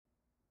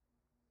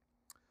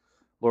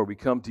Lord, we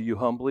come to you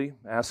humbly,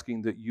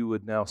 asking that you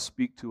would now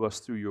speak to us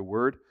through your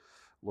word.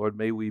 Lord,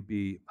 may we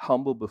be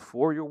humble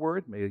before your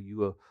word. May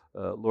you,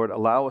 Lord,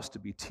 allow us to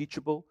be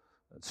teachable,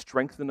 and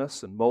strengthen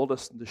us and mold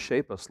us and to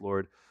shape us,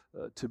 Lord,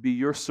 to be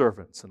your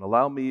servants. And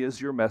allow me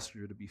as your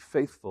messenger to be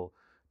faithful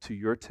to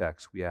your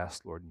text, we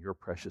ask, Lord, in your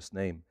precious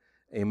name.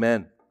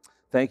 Amen.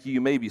 Thank you.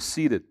 You may be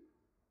seated.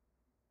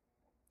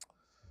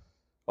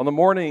 On the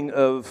morning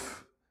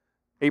of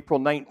April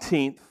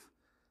 19th,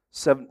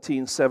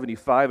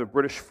 1775, a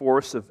British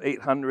force of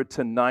 800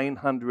 to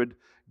 900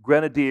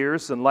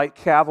 grenadiers and light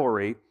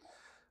cavalry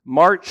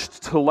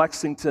marched to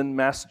Lexington,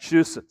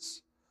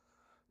 Massachusetts.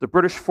 The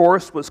British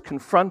force was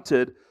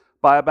confronted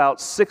by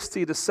about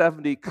 60 to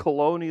 70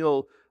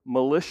 colonial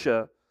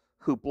militia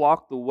who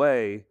blocked the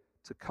way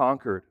to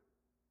Concord.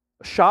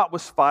 A shot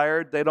was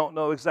fired, they don't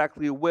know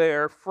exactly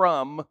where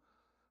from,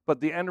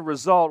 but the end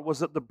result was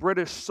that the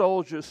British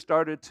soldiers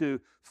started to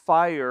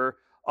fire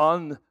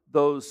on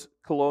those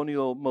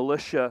colonial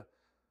militia,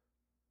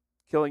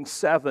 killing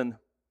 7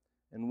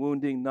 and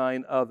wounding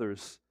 9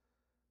 others.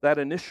 That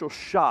initial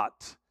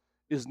shot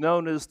is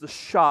known as the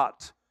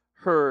shot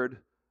heard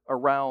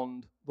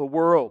around the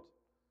world.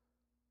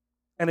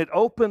 And it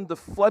opened the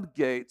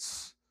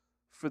floodgates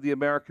for the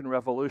American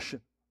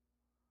Revolution.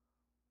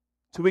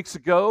 2 weeks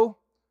ago,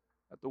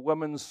 at the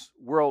Women's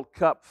World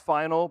Cup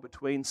final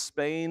between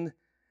Spain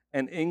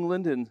and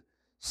England in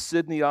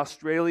Sydney,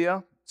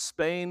 Australia,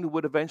 Spain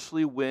would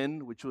eventually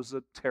win, which was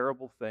a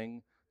terrible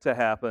thing to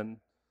happen,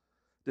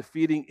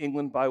 defeating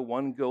England by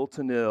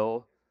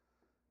 1-0.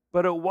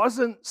 But it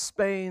wasn't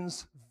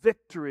Spain's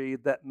victory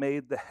that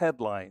made the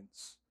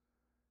headlines.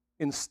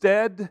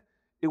 Instead,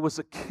 it was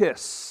a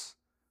kiss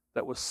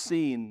that was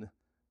seen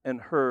and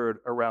heard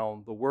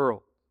around the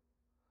world.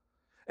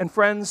 And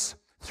friends,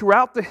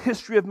 throughout the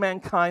history of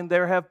mankind,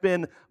 there have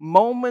been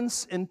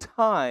moments in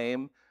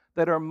time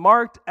that are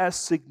marked as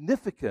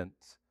significant,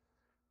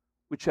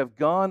 which have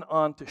gone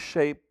on to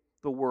shape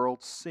the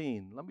world's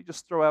scene. Let me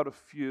just throw out a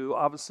few.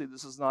 Obviously,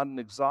 this is not an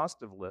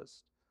exhaustive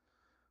list.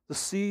 The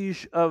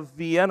siege of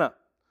Vienna,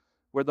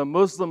 where the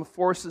Muslim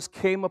forces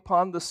came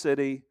upon the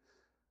city,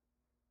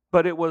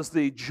 but it was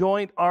the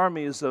joint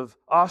armies of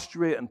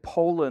Austria and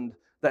Poland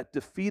that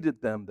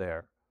defeated them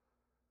there,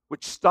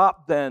 which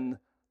stopped then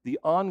the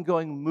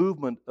ongoing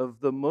movement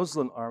of the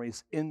Muslim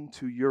armies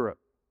into Europe.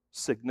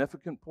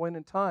 Significant point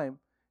in time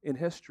in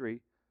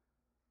history.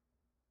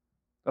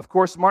 Of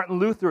course, Martin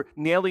Luther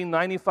nailing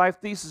 95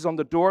 Theses on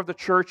the door of the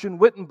church in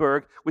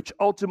Wittenberg, which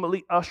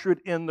ultimately ushered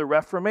in the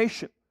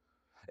Reformation.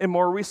 In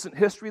more recent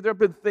history, there have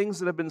been things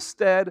that have been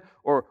said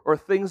or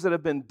things that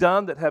have been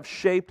done that have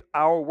shaped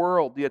our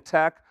world. The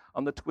attack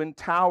on the Twin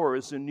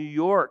Towers in New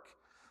York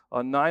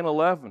on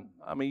 9/11.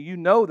 I mean, you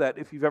know that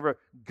if you've ever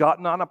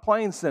gotten on a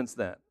plane since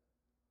then.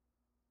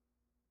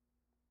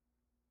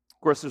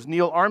 Of course, there's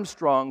Neil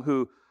Armstrong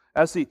who,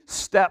 as he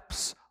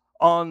steps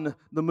on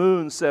the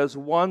moon, says,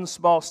 "One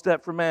small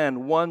step for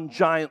man, one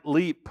giant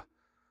leap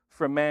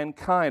for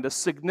mankind." A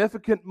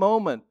significant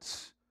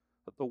moment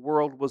that the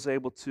world was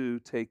able to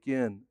take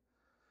in.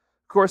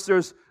 Of course,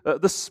 there's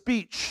the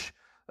speech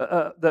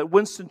that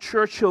Winston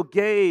Churchill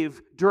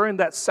gave during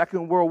that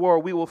Second World War.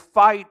 We will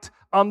fight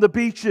on the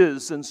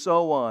beaches, and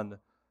so on.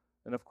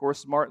 And of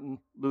course, Martin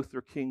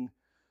Luther King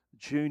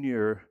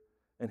Jr.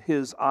 and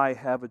his "I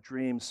Have a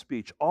Dream"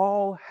 speech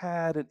all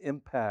had an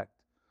impact.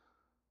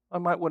 I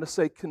might want to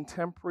say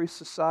contemporary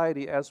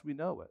society as we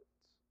know it.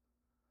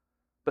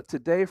 But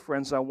today,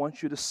 friends, I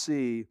want you to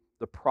see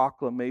the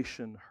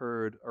proclamation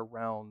heard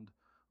around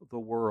the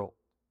world.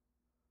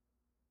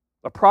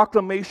 A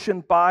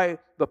proclamation by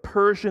the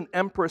Persian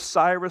Emperor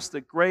Cyrus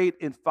the Great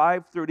in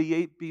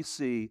 538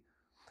 BC,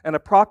 and a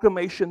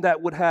proclamation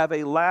that would have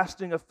a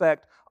lasting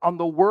effect on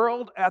the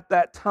world at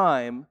that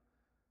time,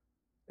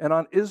 and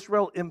on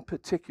Israel in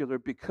particular,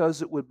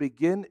 because it would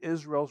begin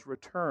Israel's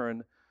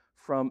return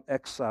from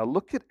exile.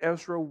 Look at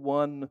Ezra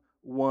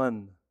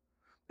 1:1.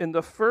 In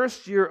the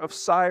first year of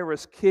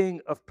Cyrus,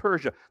 king of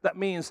Persia, that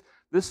means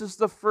this is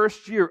the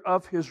first year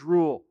of his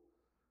rule,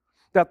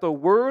 that the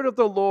word of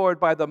the Lord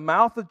by the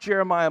mouth of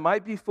Jeremiah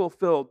might be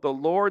fulfilled, the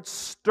Lord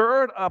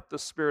stirred up the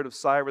spirit of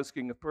Cyrus,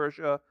 king of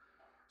Persia,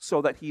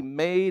 so that he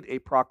made a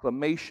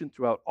proclamation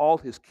throughout all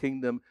his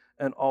kingdom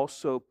and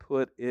also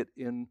put it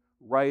in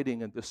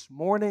writing. And this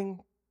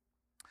morning,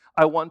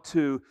 I want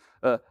to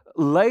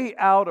lay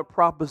out a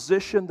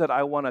proposition that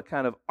I want to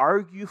kind of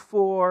argue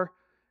for,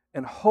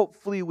 and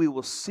hopefully we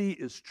will see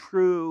is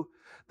true,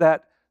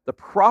 that the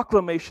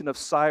proclamation of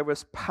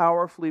Cyrus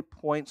powerfully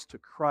points to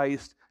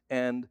Christ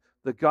and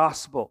the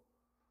gospel.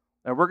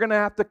 And we're going to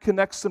have to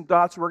connect some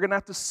dots. We're going to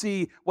have to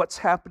see what's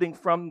happening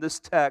from this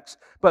text.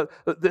 But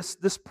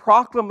this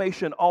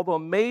proclamation, although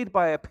made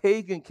by a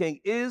pagan king,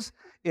 is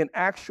in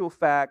actual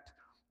fact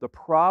the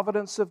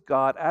providence of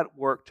God at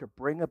work to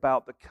bring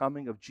about the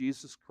coming of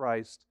Jesus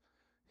Christ,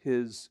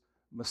 his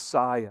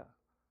Messiah.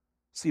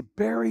 See,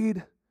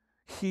 buried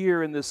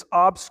here in this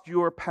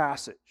obscure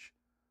passage,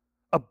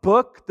 a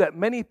book that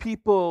many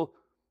people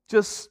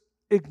just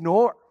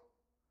ignore.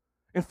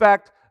 In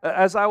fact,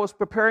 as I was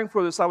preparing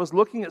for this, I was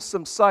looking at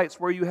some sites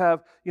where you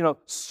have,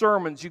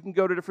 sermons. You can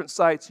go to different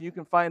sites and you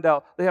can find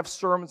out they have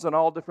sermons on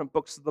all different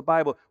books of the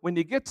Bible. When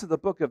you get to the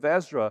book of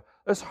Ezra,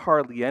 there's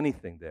hardly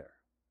anything there.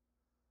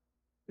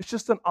 It's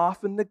just an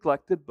often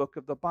neglected book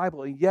of the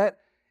Bible, and yet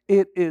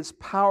it is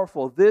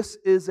powerful. This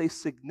is a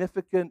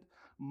significant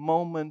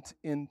moment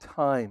in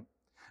time.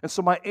 And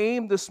so my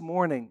aim this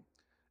morning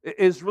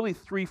is really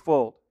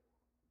threefold.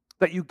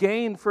 That you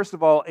gain, first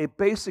of all, a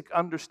basic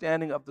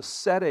understanding of the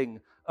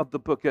setting of the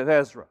book of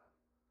Ezra.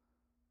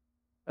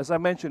 As I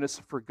mentioned, it's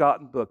a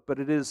forgotten book, but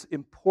it is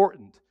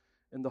important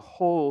in the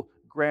whole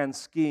grand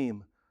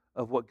scheme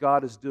of what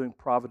God is doing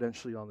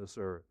providentially on this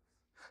earth.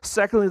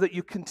 Secondly, that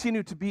you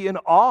continue to be in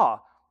awe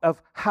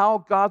of how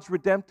God's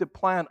redemptive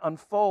plan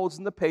unfolds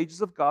in the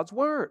pages of God's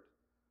Word.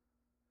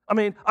 I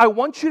mean, I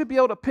want you to be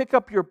able to pick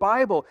up your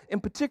Bible in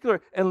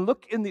particular and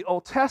look in the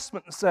Old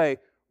Testament and say,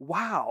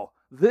 wow,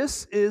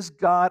 this is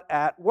God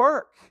at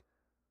work.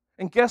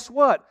 And guess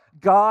what?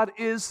 God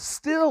is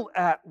still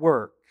at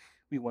work.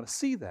 We want to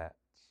see that.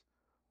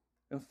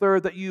 And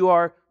third, that you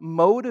are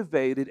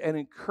motivated and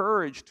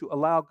encouraged to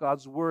allow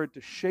God's Word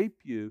to shape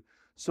you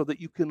so that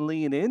you can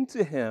lean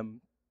into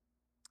Him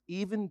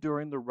even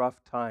during the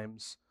rough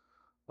times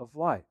of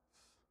life.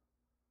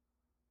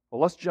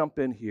 Well, let's jump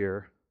in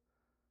here.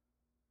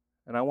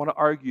 And I want to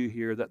argue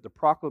here that the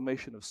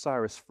proclamation of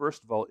Cyrus,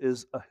 first of all,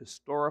 is a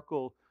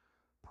historical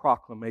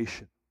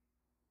proclamation.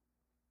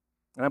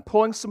 And I'm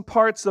pulling some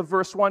parts of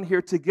verse 1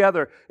 here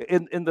together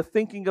in the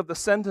thinking of the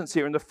sentence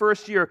here. In the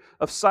first year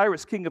of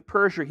Cyrus, king of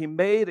Persia, he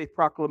made a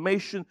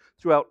proclamation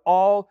throughout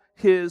all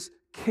his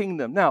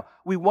kingdom. Now,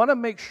 we want to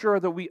make sure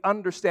that we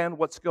understand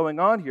what's going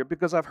on here,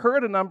 because I've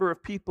heard a number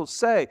of people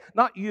say,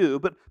 not you,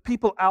 but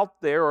people out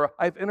there or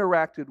I've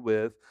interacted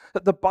with,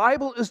 that the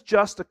Bible is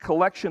just a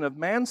collection of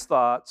man's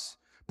thoughts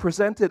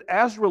presented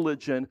as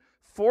religion,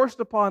 forced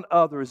upon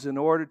others in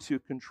order to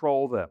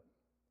control them.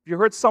 Have you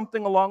heard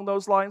something along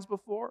those lines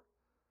before?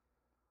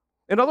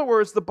 In other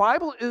words, the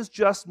Bible is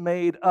just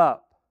made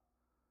up.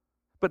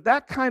 But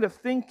that kind of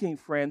thinking,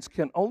 friends,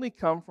 can only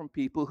come from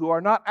people who are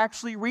not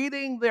actually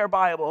reading their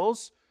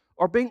Bibles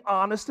or being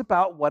honest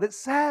about what it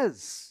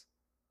says.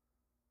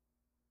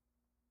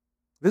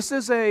 This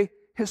is a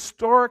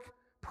historic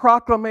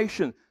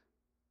proclamation.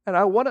 And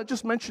I want to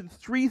just mention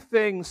three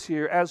things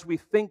here as we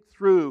think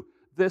through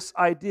this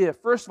idea.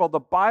 First of all, the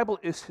Bible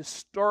is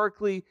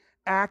historically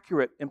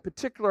accurate. In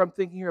particular, I'm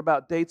thinking here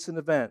about dates and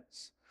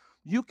events.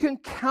 You can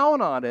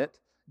count on it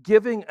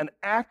giving an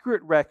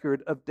accurate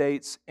record of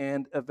dates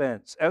and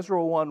events. Ezra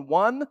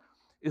 1:1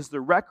 is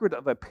the record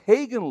of a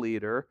pagan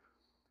leader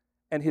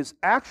and his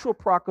actual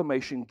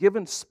proclamation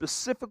given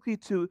specifically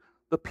to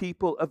the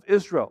people of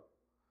Israel.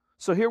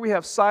 So here we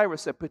have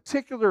Cyrus, a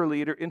particular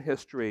leader in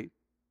history,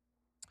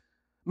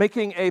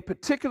 making a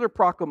particular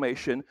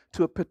proclamation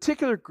to a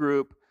particular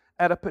group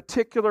at a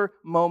particular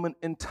moment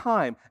in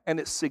time. And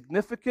it's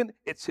significant,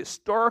 it's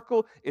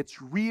historical, it's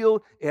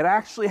real, it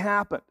actually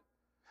happened.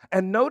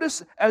 And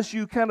notice as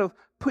you kind of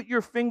put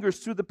your fingers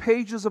through the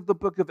pages of the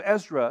book of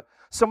Ezra,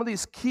 some of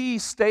these key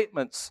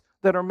statements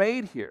that are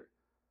made here.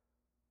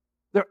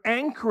 They're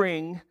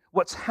anchoring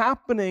what's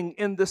happening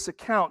in this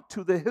account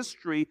to the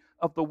history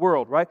of the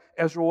world, right?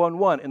 Ezra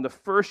 1:1, in the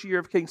first year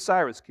of King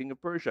Cyrus, king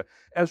of Persia.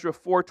 Ezra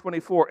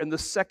 4:24, in the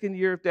second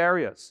year of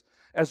Darius.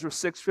 Ezra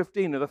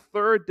 6:15, in the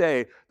third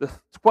day, the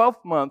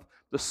 12th month,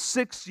 the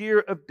 6th year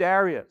of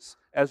Darius.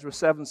 Ezra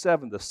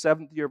 7:7, the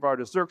 7th year of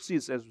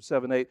Artaxerxes. Ezra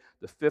 7:8,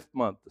 the 5th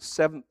month, the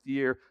 7th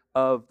year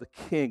of the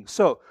king.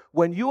 So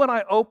when you and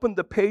I open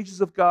the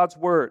pages of God's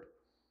Word,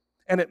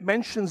 and it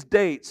mentions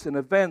dates and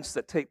events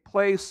that take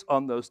place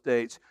on those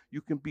dates,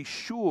 you can be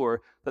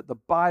sure that the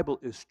Bible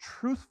is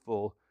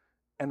truthful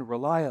and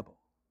reliable.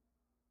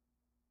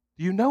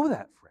 Do you know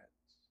that, friends?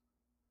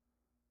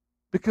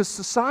 Because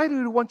society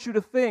would want you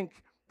to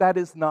think that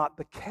is not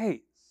the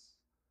case.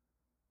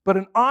 But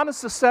an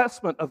honest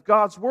assessment of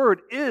God's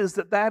Word is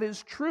that that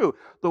is true.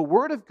 The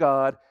Word of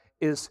God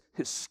is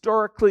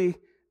historically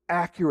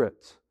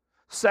accurate.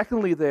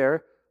 Secondly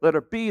there, letter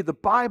B, the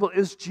Bible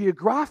is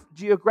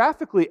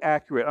geographically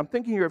accurate. I'm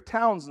thinking here of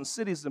towns and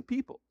cities and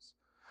peoples.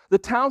 The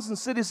towns and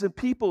cities and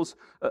peoples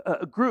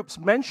groups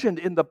mentioned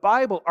in the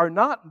Bible are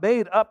not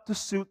made up to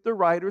suit the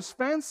writer's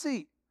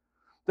fancy.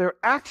 They're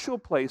actual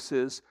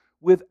places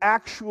with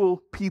actual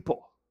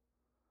people.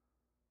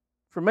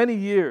 For many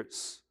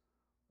years,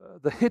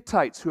 the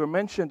Hittites, who are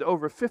mentioned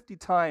over 50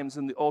 times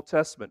in the Old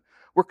Testament,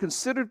 were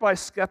considered by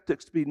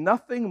skeptics to be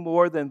nothing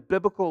more than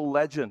biblical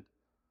legend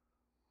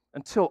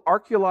until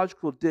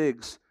archaeological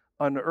digs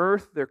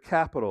unearthed their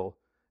capital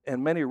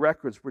and many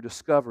records were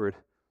discovered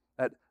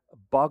at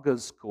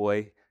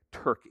Bogazkoy,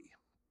 Turkey.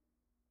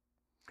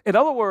 In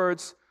other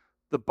words,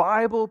 the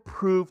Bible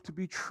proved to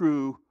be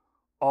true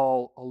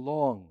all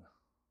along.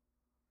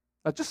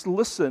 Now just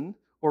listen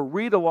or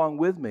read along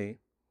with me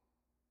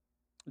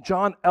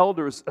John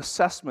Elder's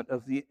assessment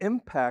of the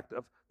impact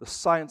of the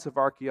science of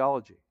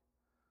archaeology.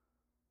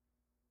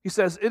 He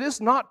says, it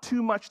is not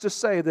too much to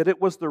say that it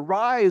was the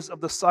rise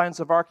of the science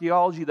of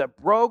archaeology that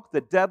broke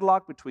the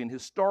deadlock between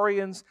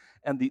historians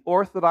and the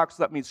orthodox,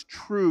 that means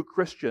true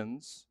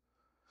Christians.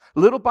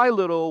 Little by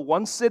little,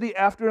 one city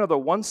after another,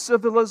 one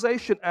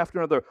civilization after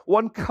another,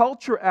 one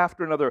culture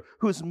after another,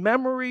 whose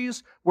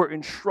memories were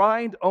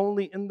enshrined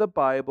only in the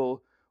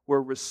Bible,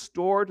 were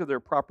restored to their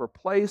proper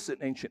place in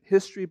ancient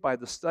history by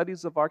the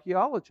studies of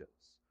archaeologists.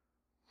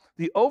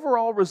 The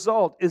overall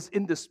result is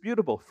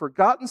indisputable.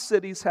 Forgotten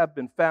cities have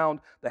been found.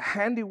 The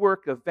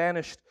handiwork of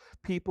vanished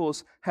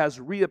peoples has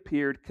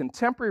reappeared.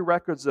 Contemporary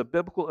records of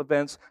biblical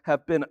events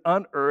have been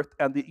unearthed,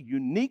 and the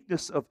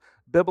uniqueness of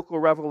biblical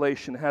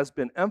revelation has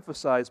been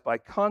emphasized by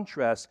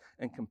contrast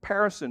and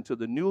comparison to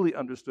the newly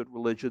understood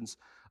religions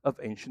of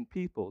ancient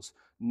peoples.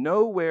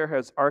 Nowhere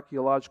has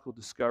archaeological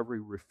discovery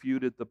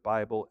refuted the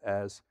Bible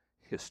as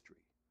history.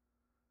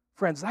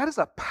 Friends, that is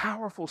a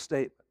powerful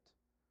statement.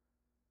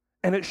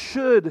 And it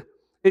should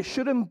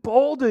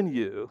embolden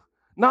you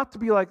not to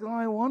be like, oh,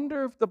 I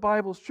wonder if the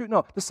Bible's true.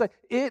 No, to say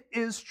it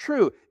is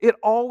true. It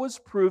always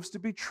proves to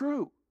be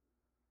true.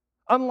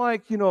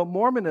 Unlike,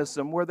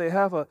 Mormonism, where they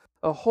have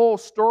a whole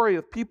story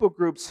of people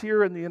groups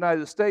here in the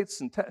United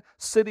States and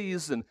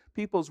cities and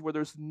peoples where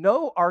there's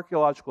no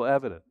archaeological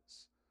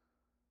evidence.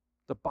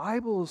 The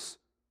Bible's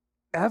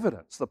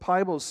evidence, the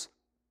Bible's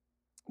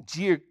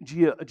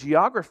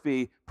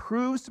geography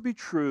proves to be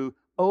true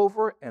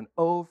over and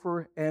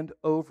over and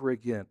over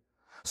again.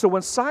 So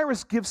when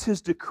Cyrus gives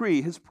his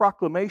decree, his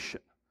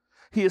proclamation,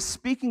 he is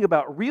speaking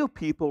about real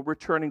people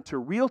returning to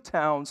real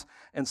towns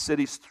and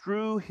cities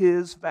through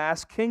his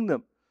vast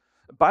kingdom.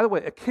 By the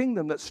way, a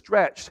kingdom that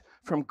stretched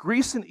from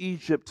Greece and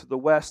Egypt to the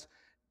west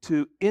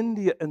to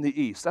India in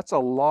the east. That's a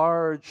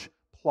large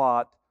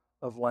plot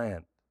of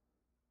land.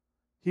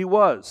 He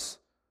was,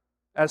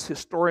 as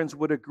historians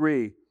would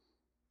agree,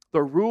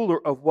 the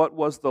ruler of what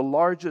was the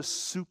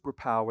largest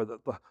superpower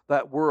that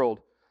that world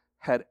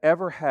had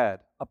ever had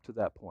up to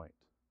that point.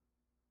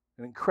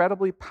 An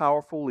incredibly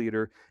powerful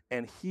leader,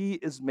 and he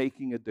is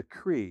making a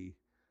decree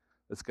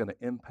that's going to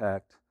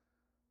impact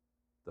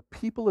the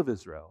people of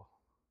Israel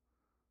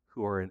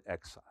who are in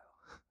exile.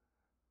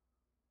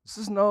 This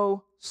is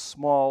no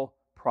small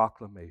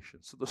proclamation.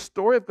 So the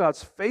story of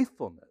God's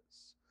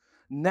faithfulness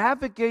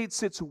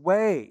navigates its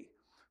way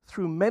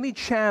through many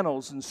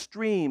channels and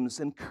streams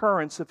and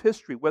currents of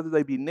history, whether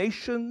they be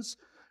nations,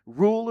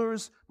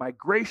 rulers,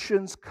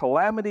 migrations,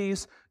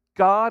 calamities.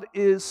 God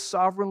is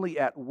sovereignly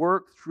at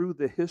work through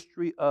the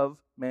history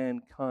of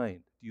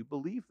mankind. Do you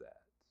believe that?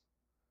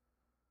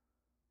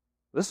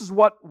 This is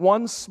what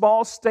one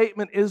small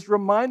statement is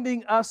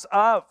reminding us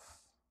of.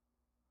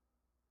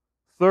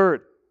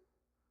 Third,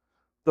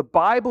 the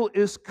Bible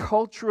is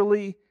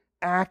culturally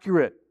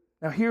accurate.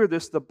 Now hear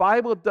this, the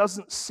Bible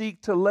doesn't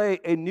seek to lay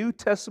a New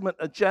Testament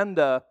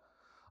agenda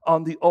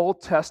on the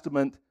Old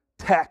Testament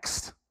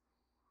text.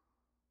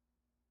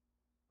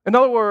 In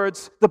other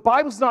words, the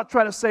Bible's not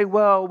trying to say,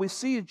 well, we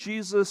see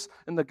Jesus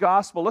in the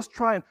gospel, let's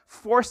try and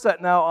force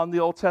that now on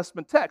the Old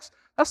Testament text.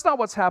 That's not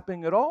what's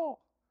happening at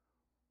all.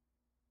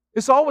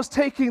 It's always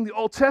taking the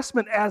Old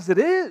Testament as it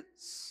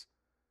is.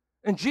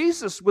 And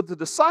Jesus, with the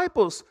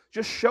disciples,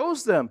 just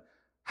shows them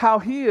how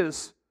he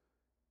is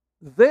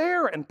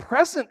there and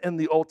present in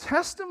the Old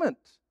Testament,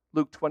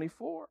 Luke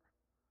 24.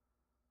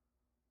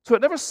 So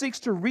it never seeks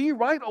to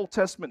rewrite Old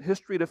Testament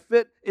history to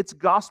fit its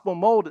gospel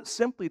mold. It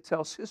simply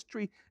tells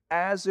history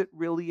as it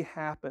really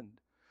happened.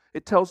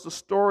 It tells the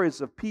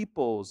stories of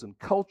peoples and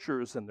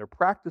cultures and their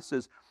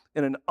practices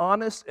in an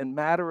honest and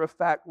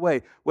matter-of-fact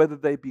way, whether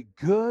they be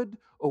good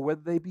or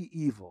whether they be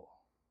evil.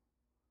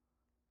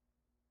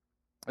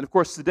 And of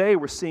course, today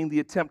we're seeing the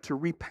attempt to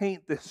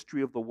repaint the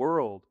history of the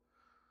world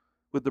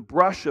with the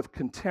brush of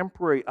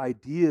contemporary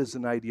ideas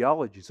and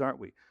ideologies, aren't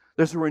we?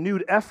 There's a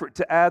renewed effort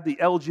to add the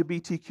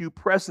LGBTQ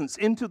presence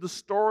into the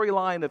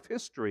storyline of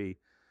history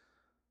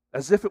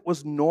as if it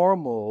was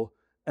normal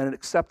and an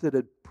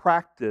accepted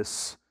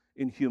practice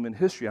in human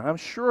history. I'm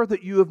sure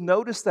that you have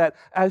noticed that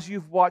as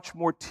you've watched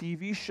more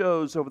TV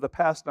shows over the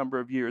past number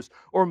of years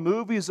or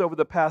movies over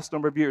the past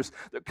number of years.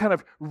 They're kind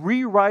of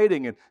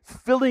rewriting and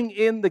filling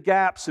in the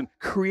gaps and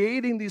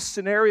creating these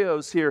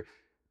scenarios here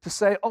to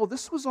say, oh,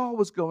 this was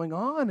always going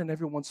on and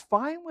everyone's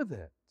fine with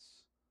it.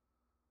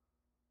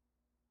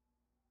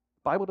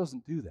 The Bible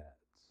doesn't do that.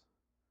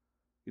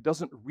 It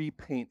doesn't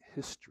repaint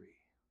history.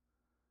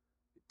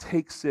 It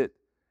takes it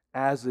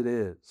as it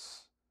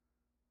is,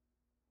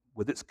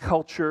 with its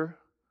culture,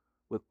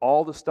 with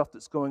all the stuff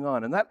that's going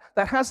on. And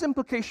that has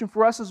implication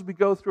for us as we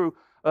go through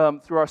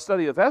our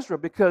study of Ezra,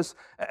 because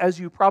as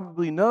you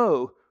probably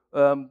know,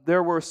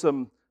 there were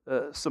some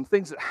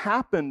things that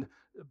happened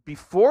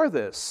before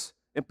this,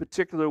 in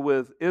particular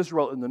with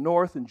Israel in the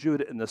north and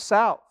Judah in the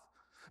south.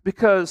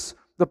 Because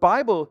the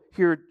Bible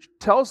here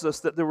tells us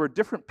that there were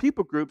different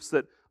people groups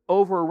that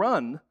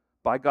overrun,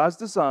 by God's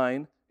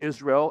design,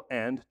 Israel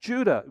and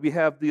Judah. We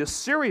have the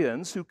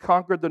Assyrians who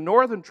conquered the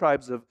northern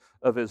tribes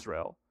of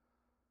Israel.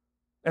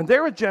 And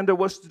their agenda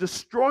was to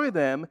destroy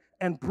them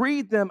and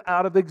breed them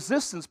out of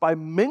existence by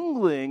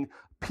mingling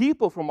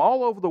people from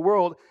all over the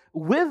world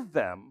with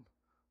them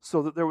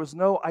so that there was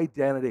no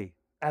identity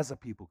as a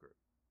people group.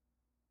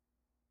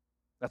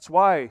 That's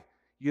why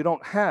you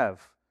don't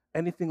have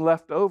anything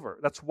left over.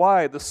 That's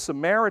why the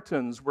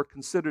Samaritans were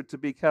considered to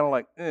be kind of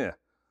like,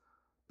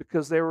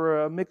 because they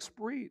were a mixed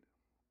breed.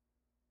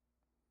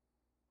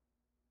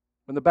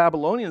 When the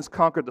Babylonians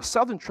conquered the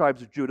southern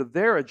tribes of Judah,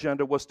 their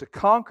agenda was to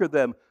conquer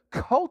them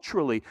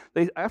culturally.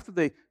 After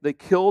they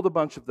killed a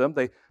bunch of them,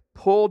 they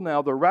pulled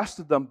now the rest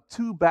of them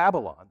to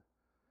Babylon.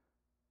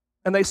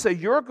 And they say,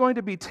 you're going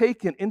to be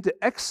taken into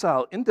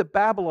exile, into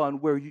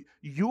Babylon, where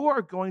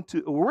we're going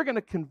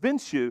to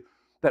convince you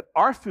that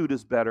our food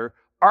is better,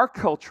 our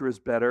culture is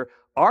better,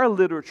 our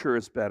literature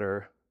is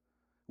better.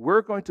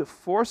 We're going to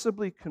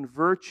forcibly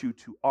convert you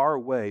to our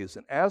ways.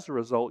 And as a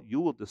result, you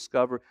will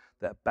discover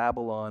that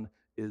Babylon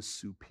is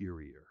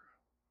superior.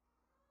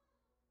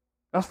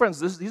 Now, friends,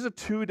 these are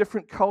two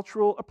different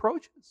cultural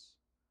approaches.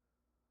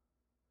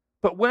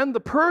 But when the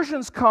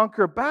Persians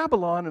conquer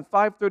Babylon in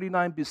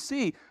 539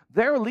 BC,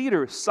 their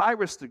leader,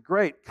 Cyrus the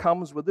Great,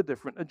 comes with a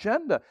different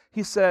agenda.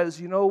 He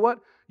says, you know what?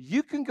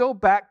 You can go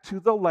back to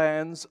the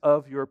lands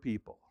of your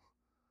people,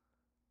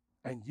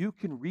 and you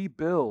can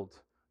rebuild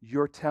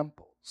your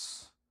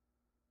temples.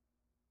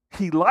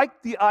 He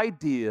liked the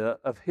idea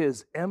of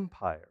his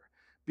empire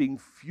being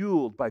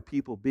fueled by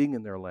people being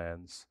in their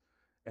lands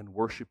and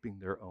worshiping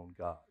their own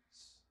gods.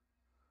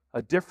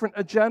 A different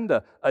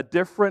agenda, a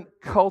different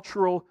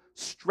cultural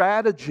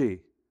strategy.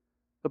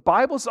 The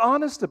Bible's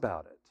honest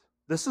about it.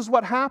 This is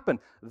what happened.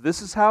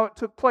 This is how it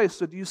took place.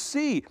 So do you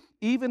see,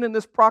 even in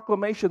this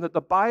proclamation, that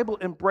the Bible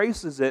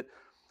embraces it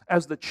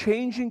as the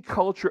changing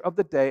culture of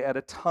the day at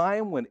a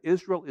time when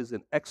Israel is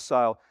in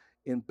exile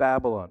in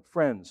Babylon?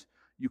 Friends,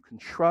 you can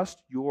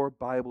trust your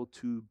Bible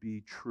to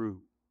be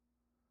true.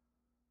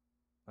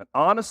 An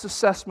honest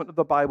assessment of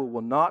the Bible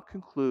will not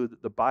conclude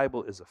that the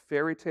Bible is a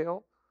fairy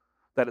tale,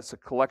 that it's a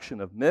collection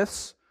of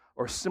myths,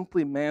 or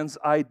simply man's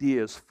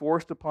ideas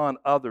forced upon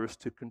others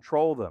to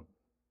control them.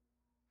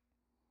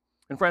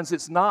 And friends,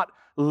 it's not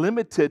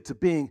limited to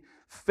being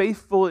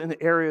faithful in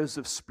areas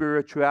of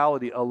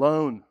spirituality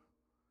alone.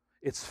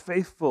 It's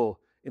faithful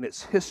in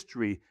its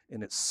history,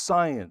 in its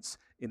science,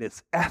 in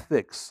its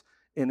ethics,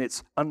 in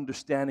its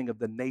understanding of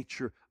the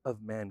nature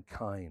of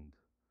mankind.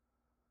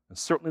 And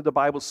certainly the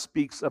Bible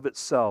speaks of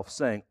itself,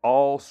 saying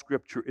all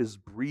Scripture is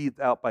breathed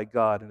out by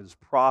God and is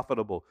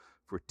profitable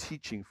for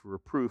teaching, for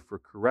reproof, for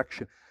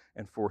correction,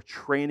 and for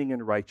training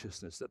in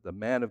righteousness, that the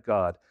man of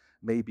God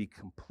may be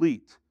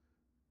complete,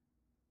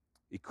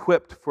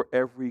 equipped for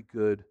every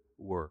good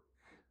work.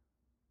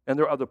 And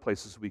there are other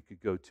places we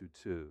could go to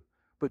too.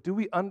 But do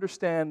we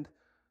understand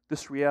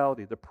this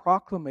reality? The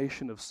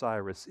proclamation of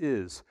Cyrus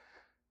is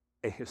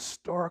a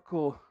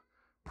historical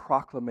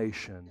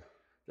proclamation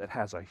that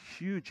has a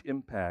huge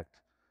impact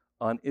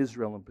on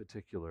Israel in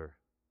particular.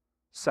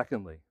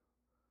 Secondly,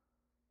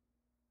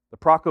 the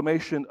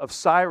proclamation of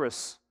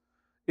Cyrus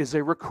is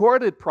a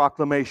recorded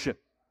proclamation.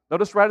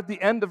 Notice right at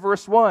the end of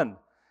verse 1,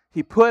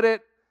 he put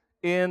it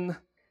in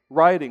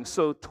writing.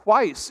 So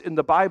twice in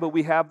the Bible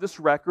we have this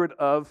record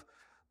of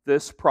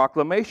this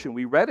proclamation.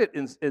 We read it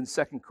in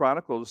 2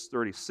 Chronicles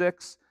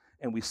 36,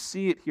 and we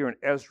see it here in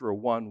Ezra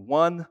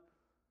 1:1,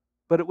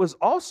 but it was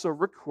also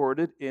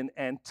recorded in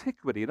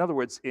antiquity, in other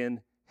words,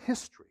 in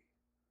history.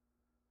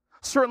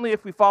 Certainly,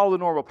 if we follow the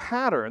normal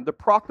pattern, the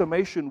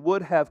proclamation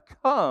would have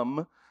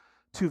come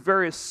to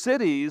various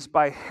cities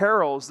by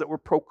heralds that were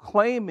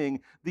proclaiming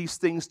these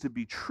things to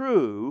be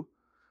true,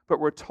 but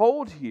we're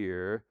told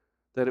here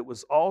that it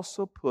was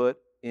also put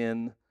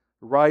in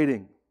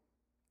writing.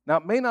 Now,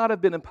 it may not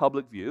have been in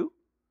public view,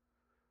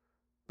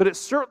 but it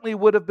certainly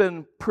would have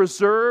been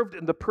preserved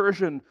in the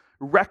Persian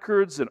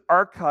records and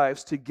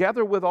archives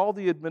together with all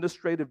the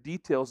administrative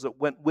details that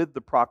went with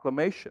the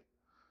proclamation.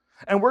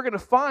 And we're going to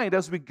find,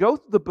 as we go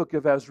through the book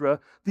of Ezra,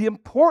 the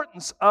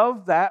importance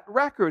of that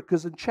record,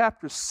 because in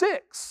chapter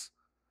 6,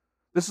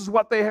 this is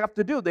what they have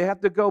to do. They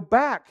have to go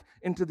back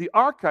into the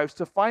archives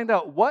to find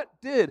out what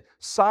did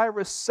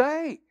Cyrus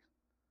say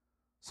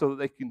so that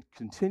they can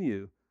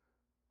continue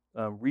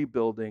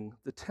rebuilding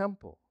the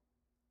temple.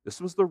 This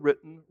was the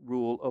written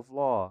rule of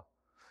law.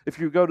 If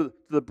you go to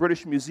the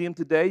British Museum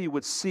today, you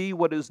would see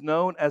what is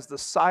known as the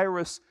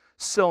Cyrus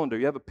cylinder.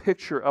 You have a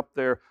picture up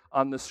there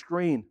on the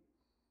screen.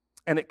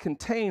 And it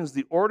contains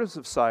the orders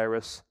of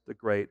Cyrus the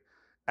Great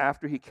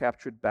after he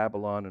captured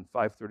Babylon in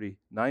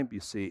 539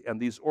 BC.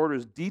 And these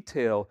orders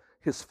detail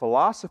his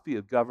philosophy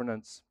of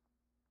governance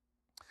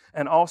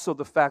and also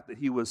the fact that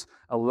he was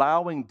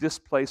allowing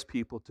displaced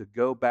people to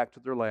go back to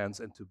their lands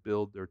and to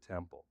build their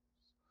temple.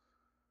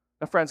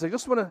 Now, friends, I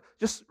just want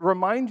to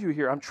remind you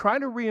here, I'm trying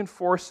to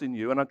reinforce in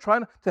you, and I'm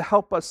trying to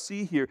help us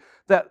see here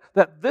that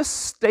this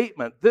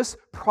statement, this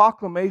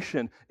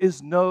proclamation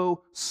is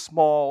no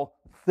small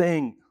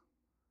thing.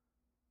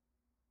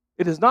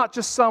 It is not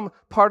just some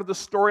part of the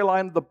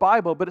storyline of the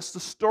Bible, but it's the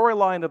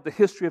storyline of the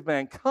history of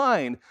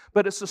mankind,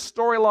 but it's a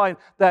storyline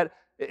that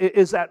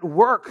is at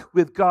work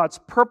with God's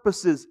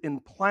purposes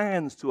and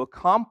plans to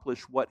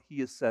accomplish what He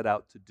has set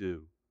out to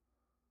do.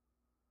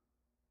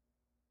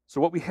 So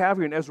what we have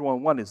here in Ezra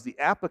 1:1 is the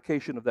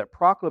application of that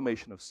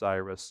proclamation of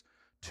Cyrus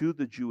to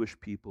the Jewish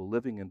people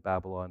living in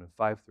Babylon in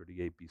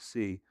 538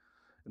 BC.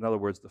 In other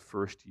words, the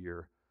first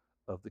year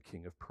of the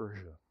king of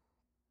Persia.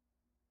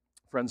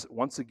 Friends,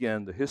 once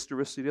again, the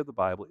historicity of the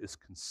Bible is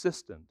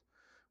consistent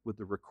with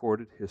the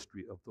recorded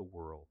history of the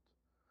world.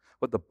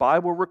 What the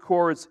Bible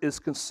records is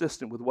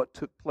consistent with what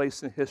took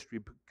place in history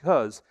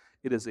because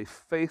it is a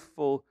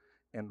faithful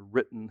and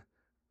written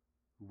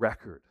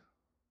record.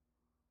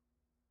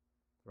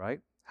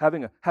 Right?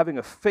 Having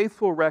a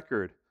faithful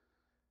record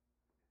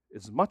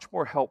is much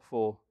more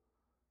helpful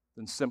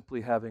than simply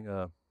having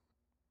a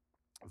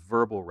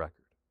verbal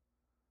record,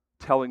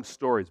 telling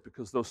stories,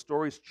 because those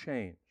stories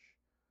change.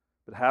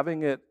 But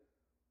having it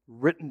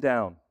written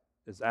down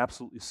is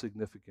absolutely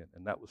significant,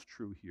 and that was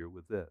true here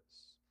with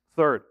this.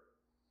 Third,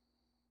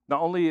 not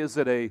only is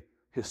it a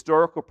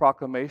historical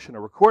proclamation, a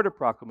recorded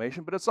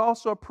proclamation, but it's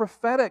also a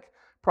prophetic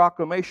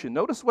proclamation.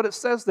 Notice what it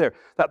says there,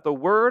 that the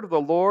word of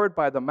the Lord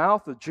by the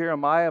mouth of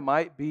Jeremiah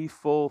might be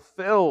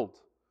fulfilled.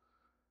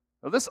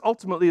 Now, this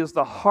ultimately is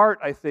the heart,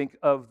 I think,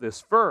 of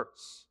this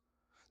verse.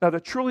 Now, to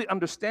truly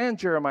understand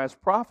Jeremiah's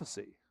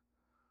prophecy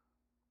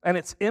and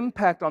its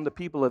impact on the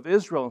people of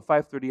Israel in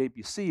 538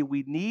 BC,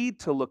 we need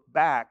to look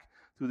back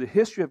through the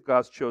history of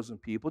God's chosen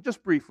people,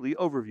 just briefly,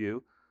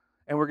 overview,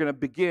 and we're going to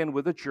begin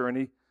that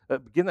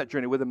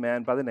journey with a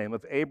man by the name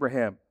of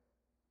Abraham.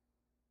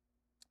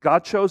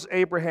 God chose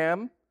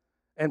Abraham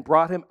and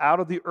brought him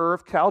out of the Ur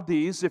of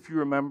Chaldees, if you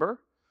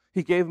remember.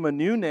 He gave him a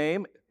new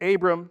name,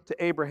 Abram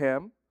to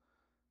Abraham.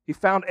 He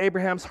found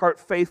Abraham's heart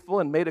faithful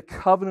and made a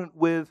covenant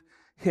with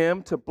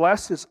him to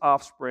bless his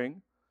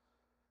offspring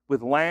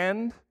with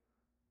land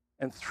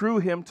and through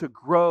him to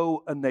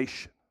grow a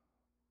nation.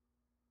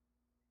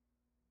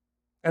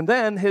 And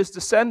then his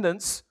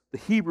descendants, the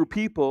Hebrew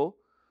people,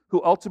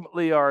 who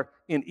ultimately are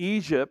in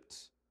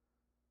Egypt,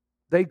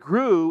 they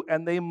grew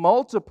and they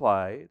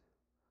multiplied,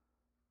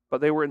 but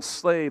they were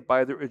enslaved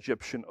by their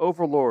Egyptian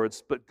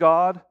overlords. But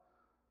God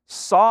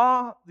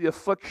saw the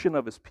affliction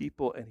of his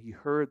people, and he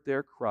heard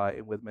their cry.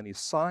 And with many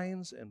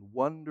signs and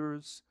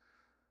wonders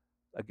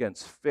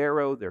against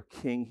Pharaoh, their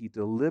king, he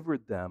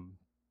delivered them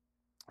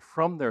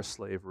from their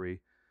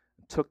slavery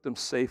and took them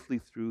safely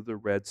through the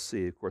Red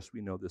Sea. Of course,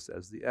 we know this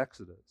as the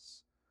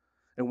Exodus.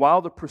 And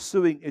while the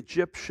pursuing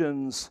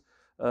Egyptians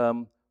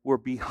were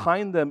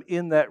behind them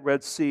in that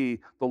Red Sea,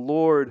 the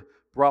Lord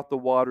brought the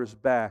waters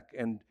back,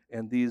 and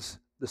this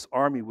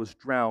army was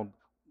drowned,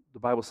 the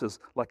Bible says,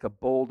 like a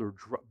boulder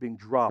being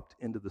dropped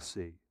into the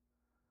sea.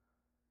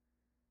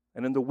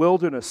 And in the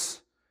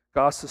wilderness,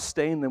 God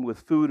sustained them with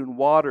food and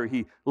water.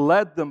 He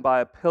led them by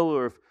a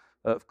pillar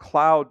of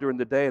cloud during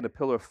the day and a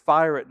pillar of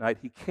fire at night.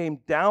 He came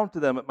down to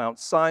them at Mount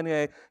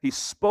Sinai. He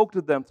spoke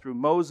to them through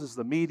Moses,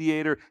 the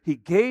mediator. He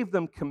gave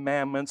them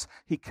commandments.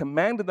 He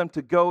commanded them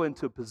to go and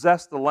to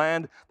possess the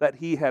land that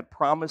he had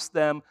promised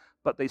them,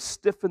 but they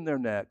stiffened their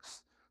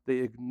necks. They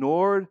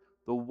ignored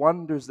the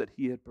wonders that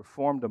he had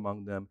performed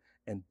among them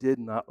and did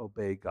not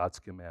obey God's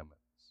commandments.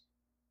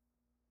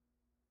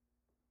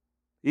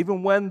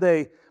 Even when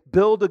they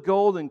built a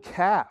golden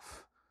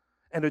calf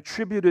and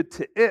attributed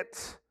to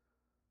it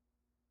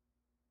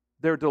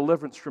their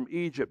deliverance from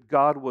Egypt,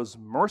 God was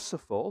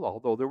merciful,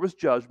 although there was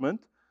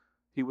judgment.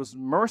 He was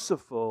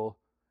merciful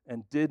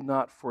and did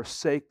not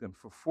forsake them.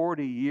 For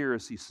 40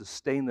 years he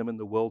sustained them in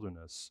the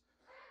wilderness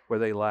where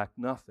they lacked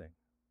nothing.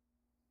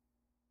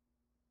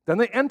 Then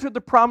they entered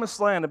the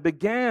promised land and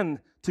began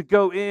to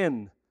go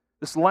in,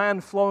 this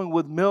land flowing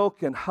with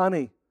milk and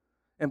honey.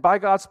 And by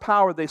God's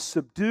power, they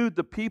subdued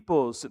the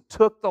peoples and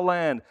took the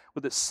land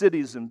with its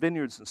cities and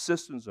vineyards and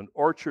cisterns and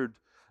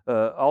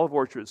olive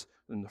orchards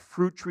and the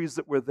fruit trees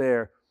that were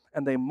there.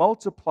 And they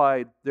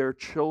multiplied their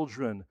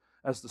children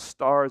as the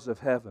stars of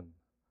heaven.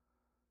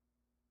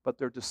 But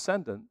their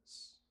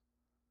descendants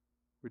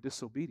were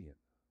disobedient.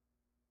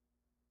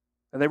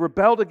 And they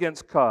rebelled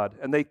against God,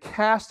 and they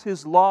cast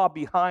his law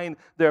behind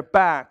their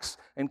backs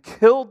and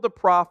killed the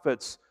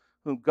prophets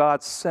whom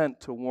God sent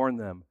to warn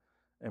them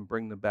and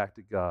bring them back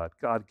to God.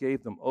 God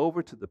gave them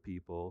over to the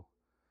people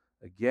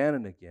again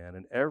and again,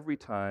 and every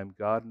time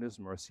God in his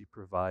mercy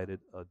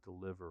provided a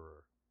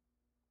deliverer.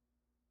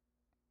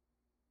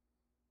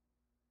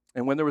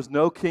 And when there was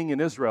no king in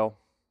Israel,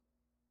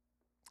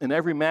 and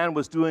every man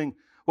was doing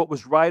what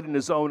was right in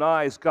his own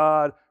eyes,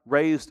 God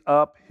raised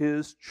up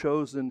his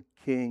chosen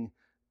king,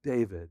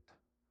 David.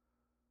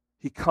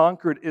 He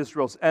conquered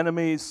Israel's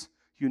enemies,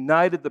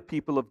 united the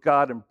people of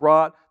God, and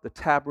brought the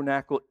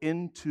tabernacle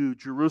into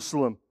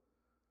Jerusalem.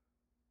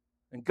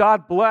 And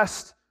God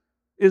blessed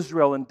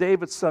Israel and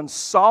David's son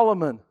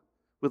Solomon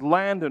with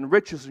land and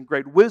riches and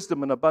great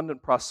wisdom and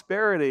abundant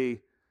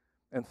prosperity.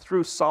 And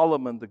through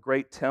Solomon, the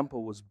great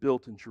temple was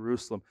built in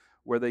Jerusalem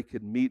where they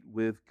could meet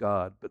with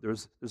God. But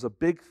there's a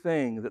big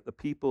thing that the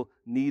people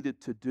needed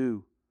to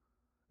do,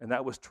 and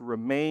that was to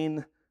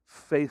remain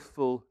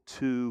faithful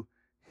to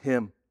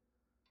him.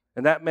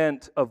 And that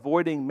meant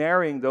avoiding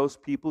marrying those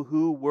people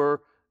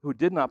who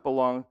did not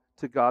belong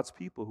to God's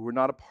people, who were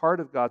not a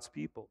part of God's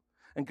people.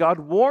 And God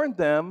warned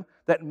them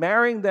that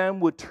marrying them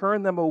would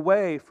turn them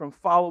away from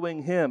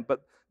following Him,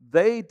 but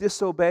they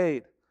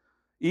disobeyed.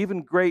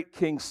 Even great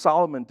King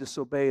Solomon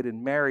disobeyed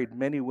and married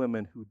many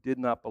women who did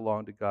not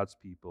belong to God's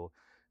people.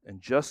 And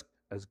just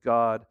as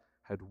God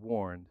had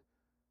warned,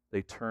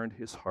 they turned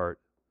his heart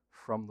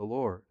from the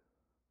Lord.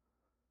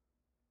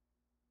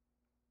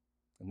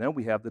 And then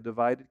we have the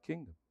divided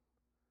kingdom.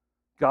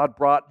 God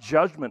brought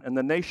judgment, and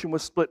the nation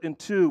was split in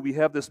two. We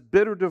have this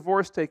bitter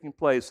divorce taking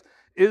place.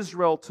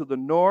 Israel to the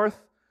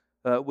north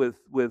with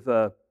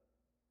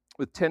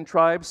 10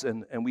 tribes,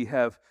 and we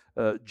have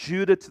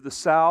Judah to the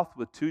south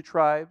with 2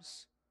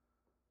 tribes.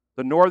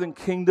 The northern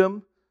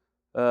kingdom,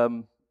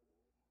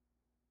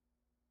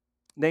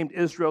 named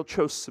Israel,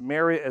 chose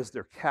Samaria as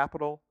their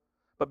capital.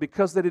 But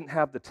because they didn't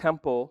have the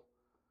temple,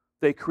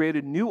 they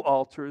created new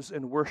altars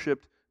and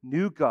worshiped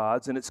new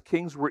gods, and its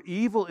kings were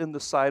evil in the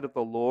sight of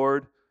the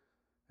Lord,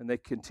 and they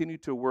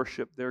continued to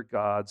worship their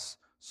gods.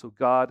 So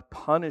God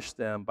punished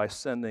them by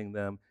sending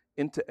them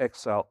into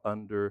exile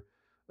under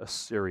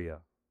Assyria.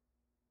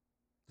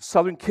 The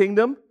southern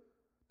kingdom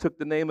took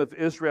the name of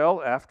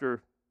Israel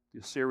after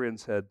the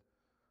Assyrians had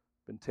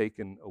been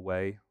taken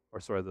away,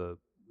 the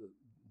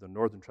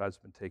northern tribes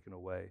had been taken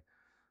away.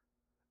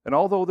 And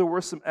although there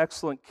were some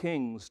excellent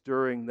kings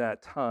during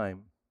that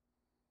time,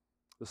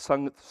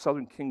 the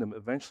southern kingdom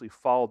eventually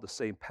followed the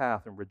same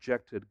path and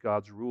rejected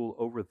God's rule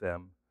over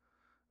them.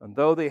 And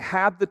though they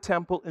had the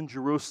temple in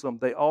Jerusalem,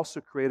 they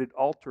also created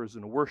altars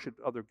and worshiped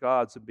other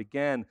gods and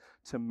began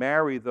to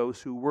marry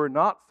those who were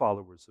not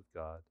followers of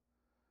God.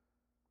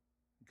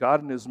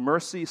 God in His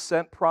mercy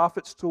sent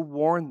prophets to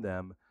warn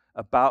them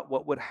about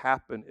what would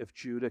happen if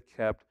Judah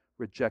kept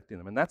rejecting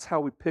them. And that's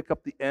how we pick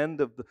up the end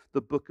of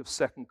the book of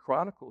 2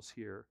 Chronicles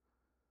here.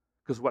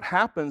 Because what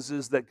happens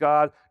is that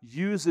God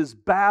uses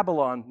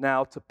Babylon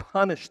now to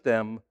punish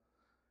them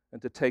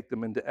and to take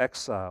them into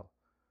exile.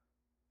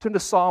 Turn to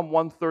Psalm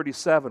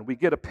 137. We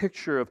get a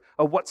picture of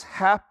what's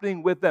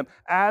happening with them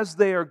as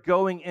they are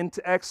going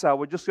into exile.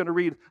 We're just going to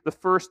read the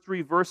first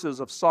 3 verses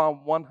of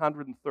Psalm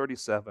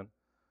 137.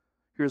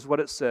 Here's what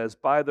it says.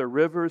 By the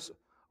rivers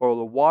or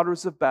the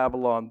waters of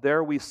Babylon,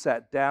 there we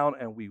sat down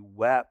and we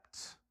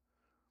wept.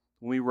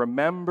 We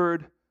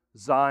remembered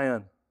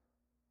Zion.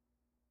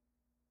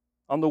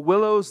 On the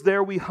willows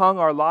there we hung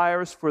our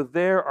lyres, for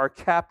there our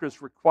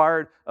captors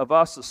required of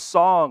us a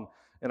song,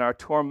 and our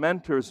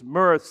tormentors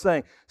mirth,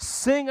 saying,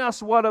 sing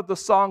us one of the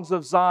songs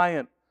of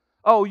Zion.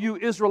 Oh, you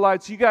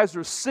Israelites, you guys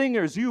are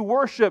singers. You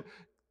worship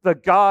the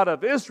God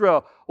of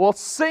Israel. Well,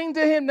 sing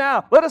to Him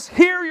now. Let us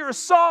hear your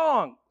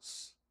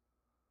songs.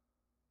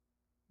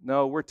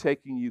 No, we're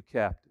taking you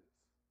captive.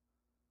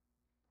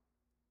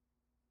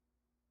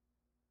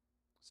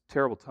 It's a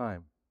terrible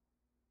time.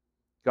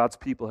 God's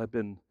people have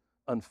been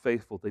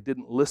unfaithful. They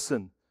didn't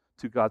listen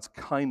to God's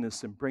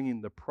kindness in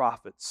bringing the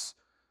prophets.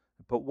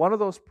 But one of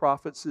those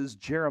prophets is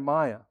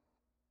Jeremiah.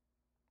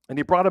 And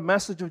he brought a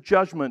message of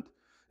judgment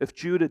if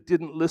Judah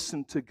didn't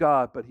listen to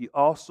God, but he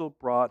also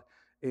brought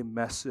a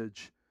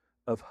message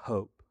of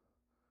hope.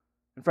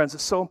 And friends,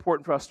 it's so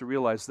important for us to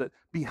realize that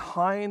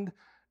behind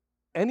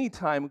any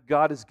time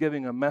God is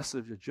giving a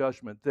message of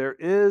judgment, there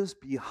is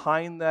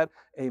behind that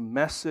a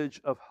message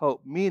of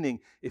hope, meaning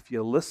if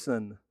you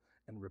listen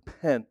and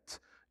repent,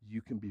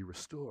 you can be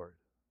restored.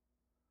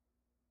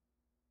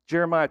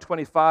 Jeremiah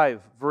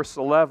 25, verse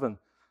 11,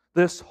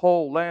 this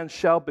whole land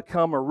shall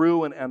become a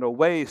ruin and a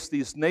waste.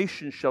 These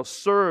nations shall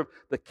serve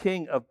the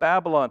king of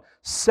Babylon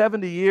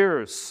 70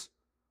 years.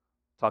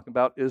 Talking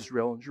about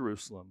Israel and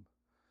Jerusalem.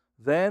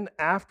 Then,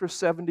 after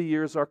 70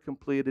 years are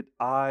completed,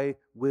 I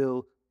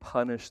will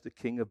punish the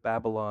king of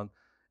Babylon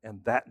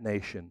and that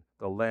nation,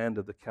 the land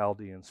of the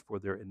Chaldeans, for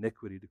their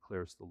iniquity,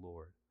 declares the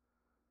Lord.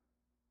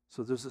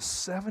 So there's a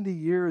 70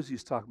 years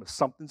he's talking about.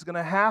 Something's going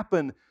to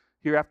happen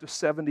here after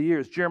 70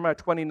 years. Jeremiah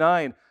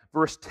 29,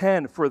 verse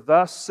 10, for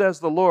thus says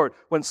the Lord,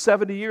 when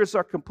 70 years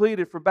are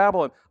completed for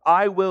Babylon,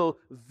 I will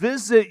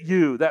visit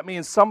you. That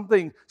means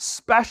something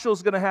special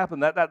is going to happen.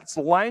 That's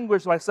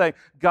language like saying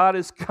God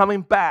is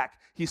coming back.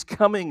 He's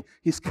coming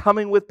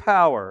with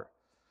power.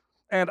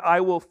 And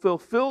I will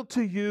fulfill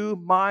to you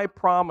my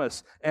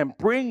promise and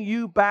bring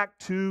you back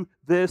to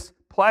this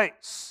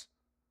place.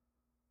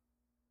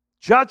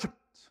 Judgment.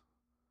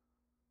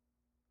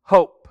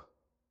 Hope.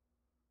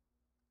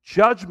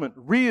 Judgment,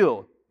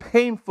 real,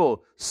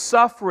 painful,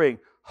 suffering,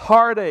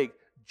 heartache,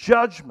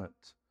 judgment,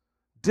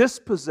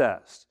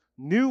 dispossessed,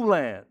 new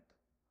land.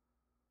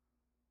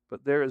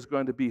 But there is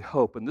going to be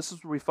hope. And this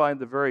is where we find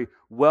the very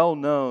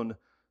well-known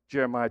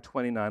Jeremiah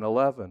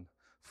 29:11.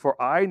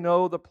 For I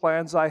know the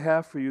plans I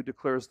have for you,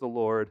 declares the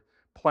Lord,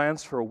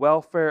 plans for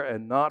welfare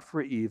and not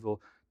for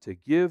evil, to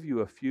give you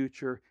a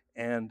future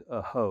and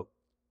a hope.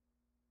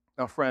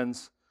 Now,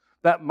 friends,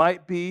 that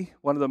might be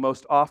one of the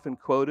most often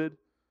quoted,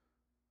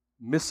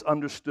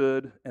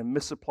 misunderstood, and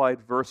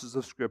misapplied verses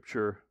of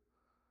Scripture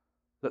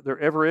that there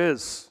ever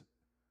is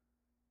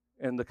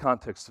in the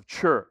context of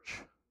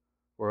church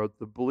or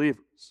the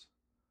believers.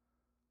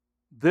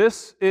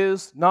 This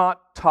is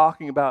not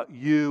talking about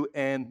you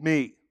and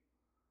me.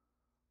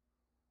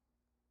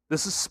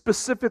 This is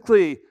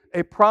specifically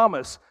a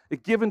promise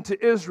given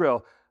to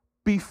Israel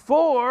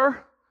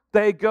before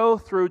they go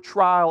through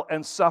trial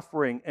and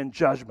suffering and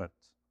judgment.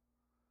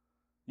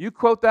 You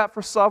quote that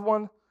for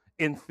someone,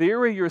 in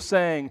theory, you're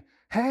saying,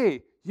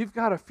 hey, you've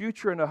got a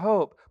future and a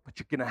hope, but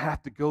you're going to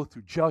have to go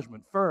through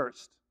judgment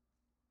first.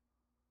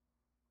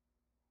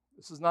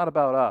 This is not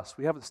about us.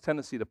 We have this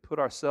tendency to put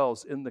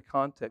ourselves in the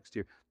context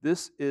here.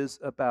 This is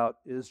about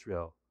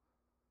Israel.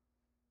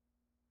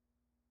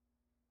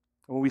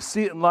 When we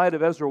see it in light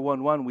of Ezra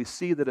 1:1, we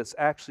see that it's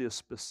actually a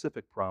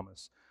specific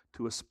promise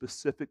to a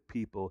specific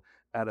people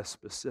at a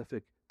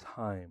specific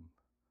time.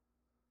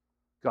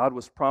 God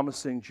was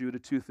promising Judah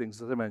two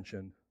things, as I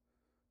mentioned: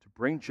 to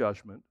bring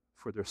judgment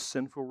for their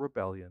sinful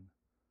rebellion.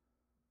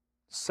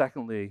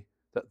 Secondly,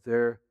 that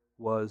there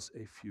was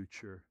a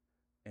future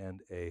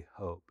and a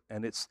hope.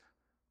 And it's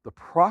the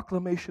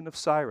proclamation of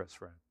Cyrus,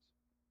 friends,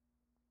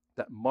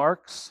 that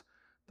marks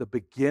the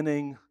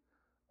beginning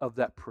of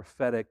that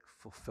prophetic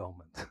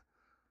fulfillment.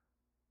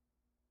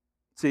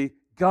 See,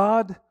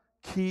 God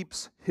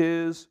keeps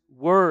His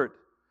word.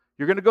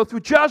 You're going to go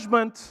through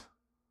judgment,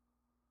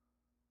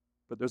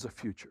 but there's a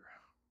future,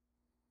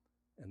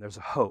 and there's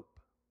a hope,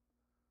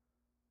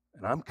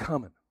 and I'm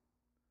coming.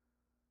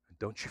 And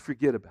don't you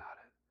forget about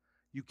it.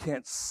 You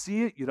can't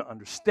see it. You don't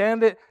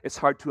understand it. It's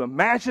hard to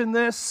imagine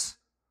this.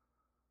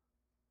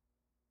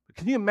 But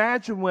can you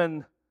imagine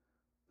when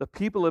the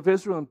people of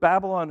Israel and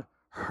Babylon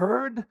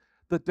heard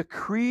the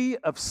decree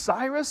of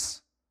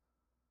Cyrus?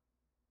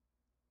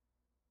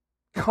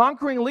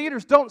 Conquering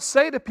leaders don't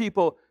say to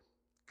people,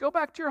 go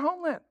back to your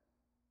homeland.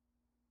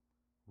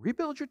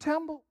 Rebuild your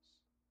temples.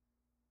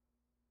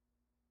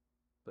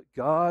 But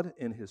God,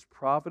 in His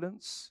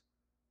providence,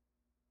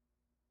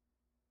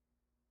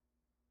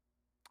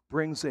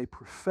 brings a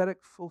prophetic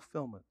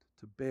fulfillment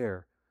to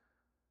bear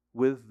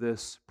with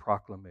this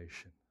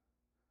proclamation.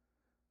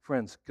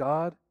 Friends,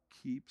 God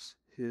keeps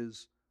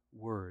His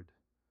word.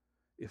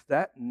 If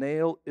that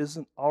nail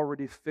isn't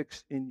already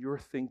fixed in your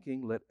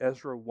thinking, let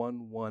Ezra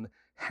 1:1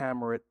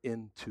 hammer it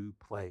into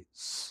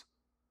place.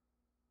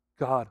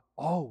 God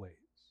always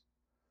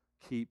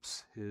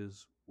keeps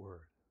His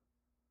word.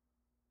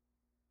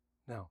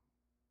 Now,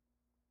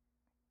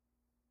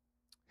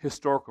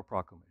 historical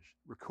proclamation,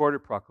 recorded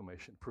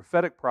proclamation,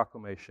 prophetic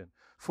proclamation.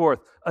 Fourth,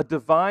 a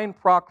divine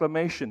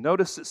proclamation.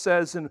 Notice it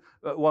says in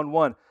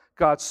 1:1,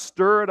 God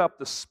stirred up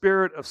the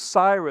spirit of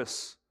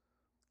Cyrus,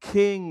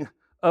 king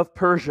of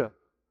Persia.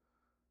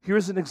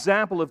 Here's an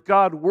example of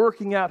God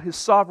working out His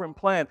sovereign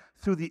plan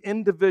through the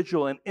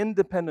individual and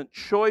independent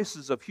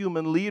choices of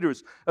human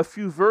leaders. A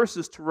few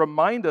verses to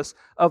remind us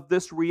of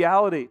this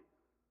reality.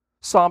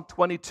 Psalm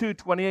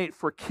 22:28,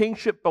 for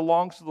kingship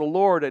belongs to the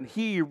Lord, and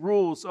He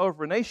rules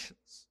over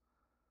nations.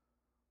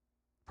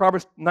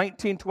 Proverbs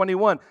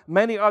 19:21,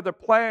 many are the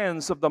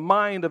plans of the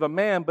mind of a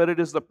man, but it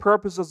is the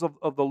purposes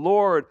of the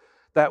Lord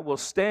that will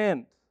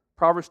stand.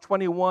 Proverbs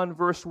 21,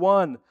 verse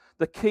 1,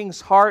 the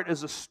king's heart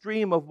is a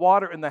stream of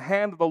water in the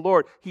hand of the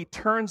Lord. He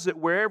turns it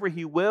wherever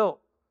He will.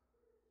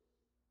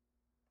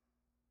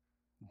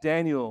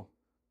 Daniel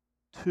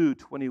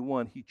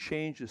 2:21, He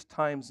changes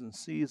times and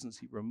seasons.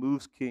 He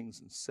removes kings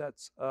and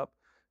sets up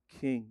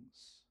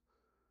kings.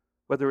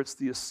 Whether it's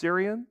the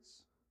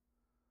Assyrians,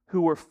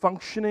 who were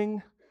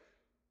functioning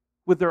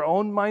with their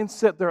own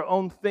mindset, their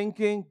own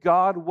thinking,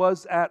 God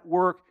was at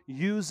work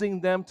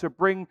using them to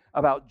bring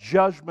about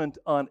judgment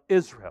on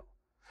Israel.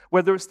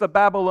 Whether it's the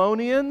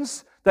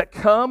Babylonians that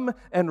come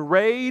and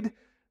raid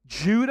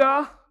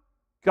Judah,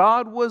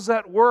 God was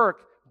at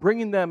work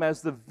bringing them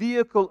as the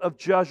vehicle of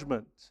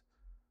judgment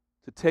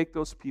to take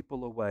those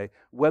people away.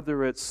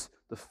 Whether it's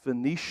the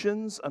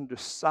Phoenicians under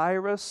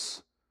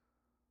Cyrus,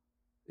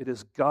 it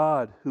is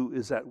God who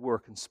is at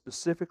work. And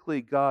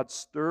specifically, God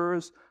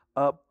stirs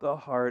up the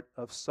heart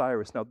of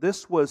Cyrus. Now,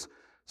 this was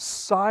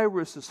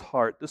Cyrus's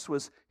heart. This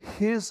was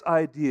his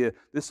idea.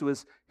 This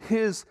was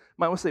his,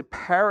 I want to say,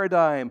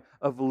 paradigm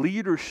of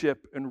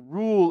leadership and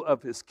rule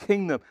of his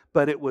kingdom.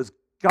 But it was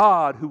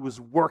God who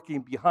was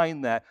working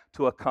behind that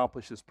to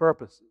accomplish His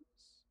purposes.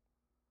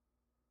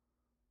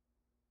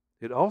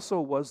 It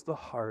also was the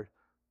heart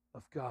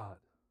of God.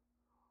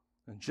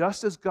 And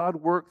just as God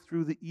worked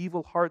through the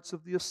evil hearts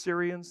of the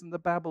Assyrians and the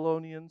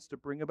Babylonians to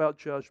bring about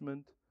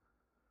judgment,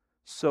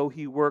 so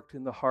He worked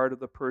in the heart of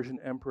the Persian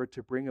emperor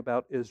to bring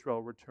about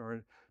Israel's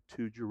return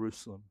to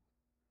Jerusalem.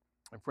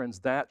 And friends,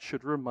 that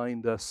should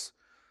remind us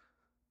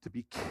to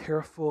be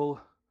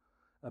careful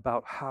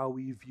about how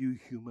we view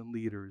human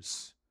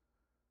leaders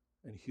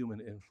and human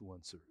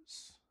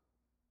influencers.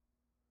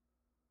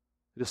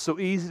 It is so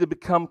easy to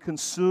become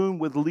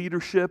consumed with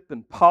leadership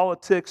and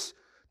politics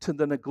to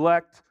the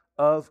neglect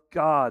of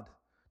God,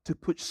 to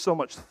put so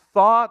much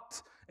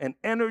thought and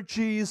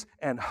energies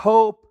and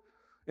hope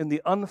in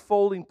the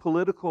unfolding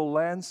political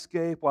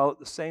landscape, while at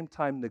the same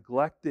time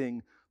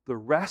neglecting the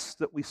rest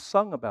that we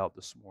sung about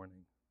this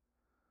morning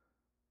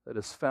that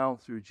is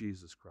found through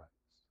Jesus Christ.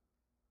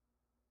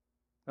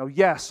 Now,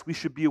 yes, we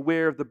should be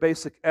aware of the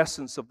basic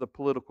essence of the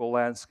political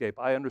landscape.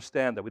 I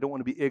understand that. We don't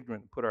want to be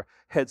ignorant and put our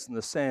heads in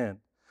the sand.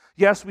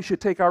 Yes, we should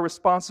take our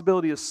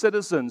responsibility as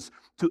citizens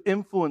to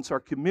influence our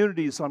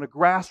communities on a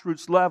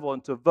grassroots level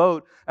and to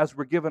vote as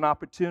we're given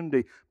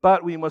opportunity.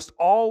 But we must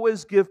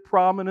always give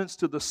prominence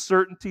to the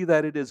certainty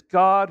that it is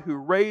God who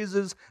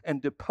raises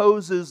and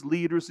deposes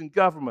leaders and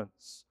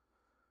governments,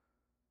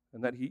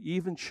 and that He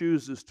even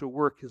chooses to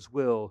work His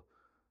will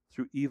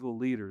through evil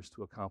leaders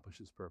to accomplish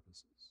His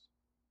purposes.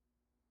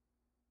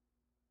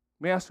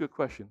 Let me ask you a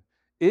question.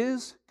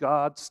 Is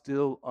God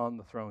still on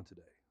the throne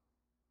today?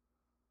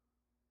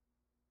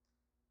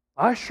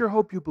 I sure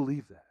hope you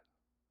believe that.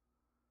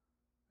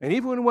 And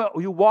even when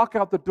you walk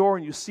out the door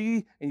and you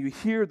see and you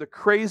hear the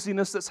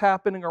craziness that's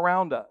happening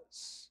around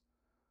us,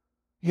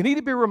 you need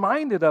to be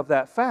reminded of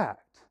that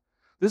fact.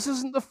 This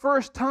isn't the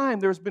first time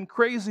there's been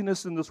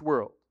craziness in this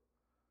world.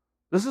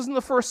 This isn't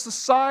the first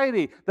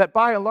society that,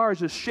 by and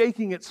large, is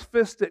shaking its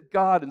fist at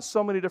God in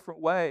so many different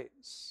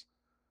ways.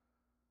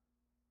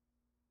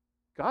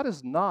 God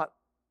is not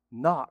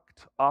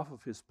knocked off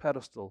of His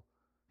pedestal,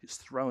 His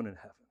throne in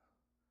heaven.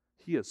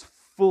 He is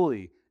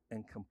fully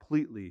and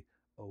completely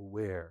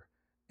aware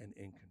and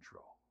in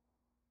control.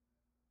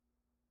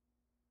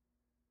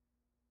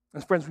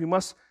 And friends, we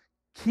must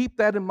keep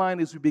that in mind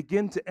as we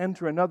begin to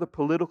enter another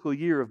political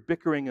year of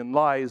bickering and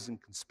lies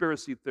and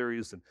conspiracy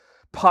theories and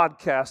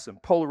podcasts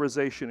and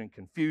polarization and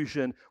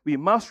confusion. We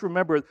must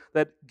remember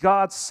that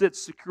God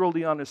sits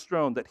securely on His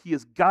throne, that He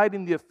is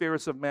guiding the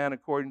affairs of man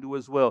according to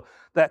His will,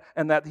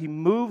 and that He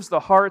moves the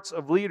hearts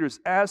of leaders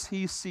as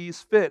He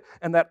sees fit,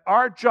 and that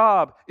our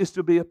job is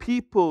to be a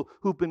people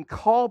who've been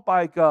called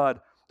by God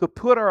to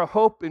put our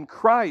hope in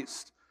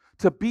Christ,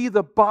 to be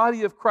the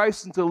body of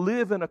Christ and to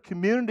live in a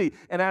community,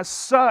 and as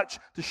such,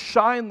 to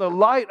shine the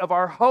light of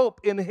our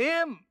hope in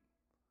Him.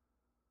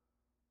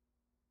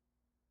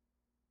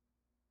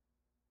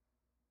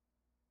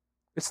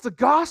 It's the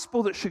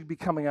gospel that should be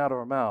coming out of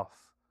our mouth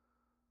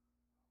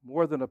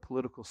more than a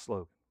political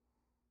slogan.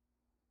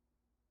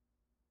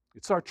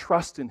 It's our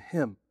trust in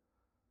Him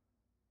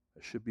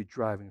that should be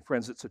driving.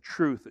 Friends, it's a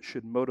truth that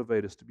should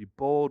motivate us to be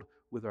bold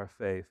with our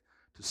faith,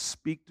 to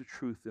speak the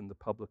truth in the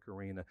public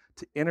arena,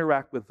 to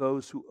interact with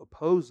those who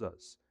oppose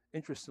us.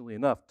 Interestingly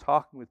enough,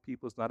 talking with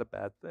people is not a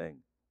bad thing.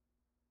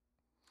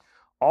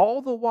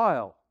 All the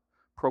while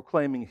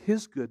proclaiming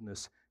His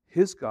goodness,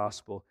 His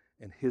gospel,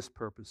 and His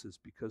purposes,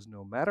 because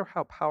no matter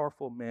how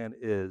powerful man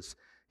is,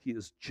 he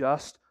is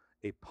just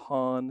a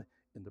pawn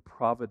in the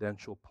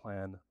providential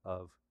plan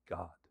of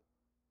God.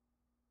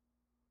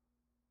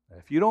 And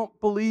if you don't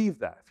believe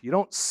that, if you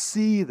don't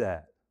see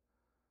that,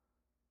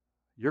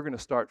 you're going to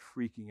start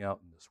freaking out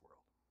in this world.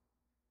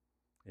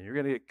 And you're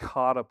going to get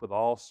caught up with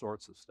all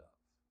sorts of stuff.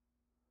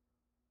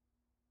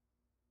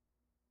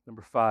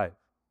 Number 5.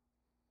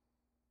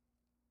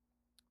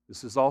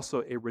 This is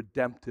also a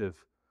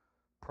redemptive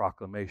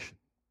proclamation.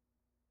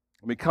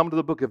 When we come to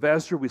the book of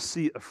Ezra, we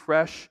see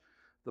afresh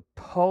the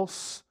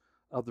pulse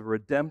of the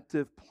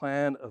redemptive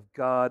plan of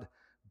God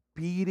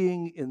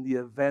beating in the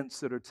events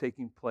that are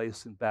taking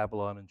place in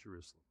Babylon and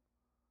Jerusalem.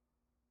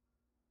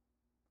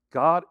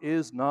 God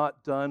is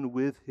not done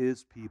with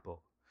His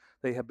people.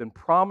 They have been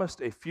promised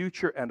a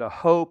future and a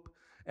hope,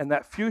 and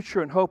that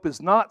future and hope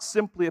is not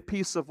simply a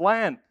piece of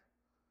land.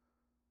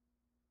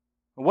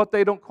 And what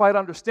they don't quite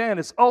understand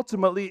is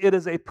ultimately it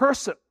is a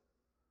person.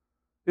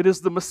 It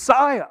is the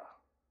Messiah.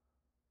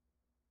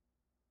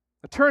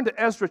 Now turn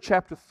to Ezra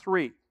chapter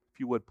 3, if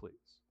you would please.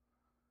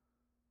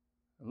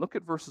 And look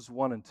at verses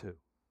 1 and 2.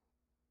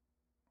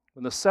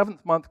 When the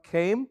 7th month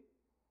came,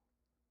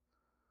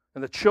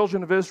 and the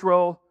children of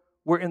Israel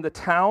were in the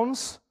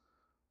towns,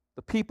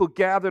 the people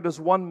gathered as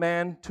one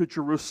man to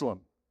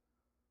Jerusalem.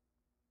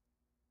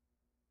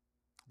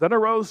 Then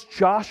arose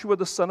Joshua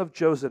the son of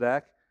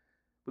Jozadak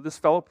with his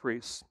fellow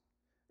priests,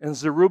 and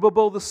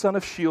Zerubbabel the son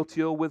of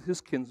Shealtiel with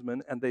his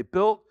kinsmen, and they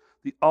built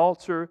the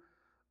altar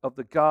of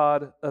the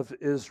God of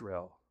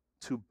Israel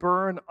to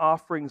burn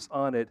offerings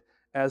on it,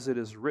 as it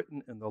is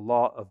written in the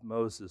law of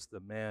Moses,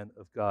 the man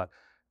of God.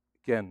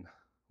 Again,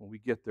 when we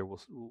get there,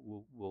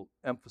 we'll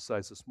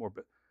emphasize this more,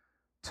 but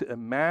to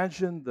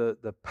imagine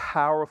the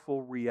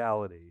powerful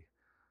reality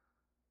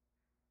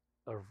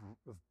of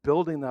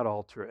building that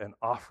altar and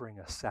offering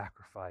a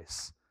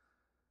sacrifice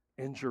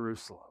in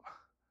Jerusalem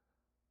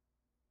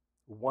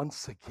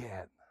once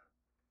again.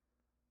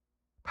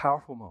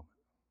 Powerful moment.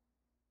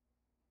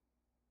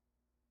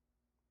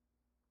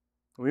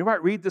 We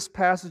might read this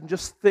passage and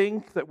just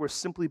think that we're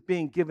simply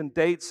being given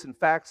dates and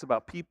facts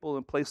about people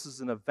and places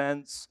and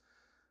events,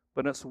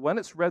 but it's when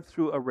it's read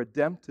through a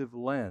redemptive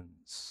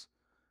lens,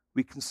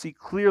 we can see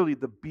clearly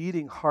the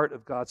beating heart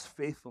of God's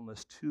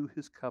faithfulness to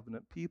His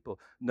covenant people.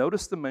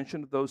 Notice the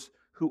mention of those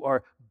who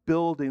are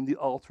building the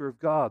altar of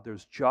God.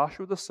 There's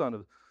Joshua the son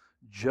of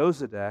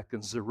Jozadak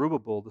and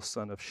Zerubbabel the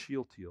son of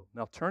Shealtiel.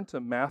 Now turn to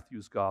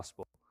Matthew's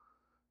Gospel,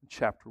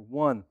 chapter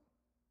 1.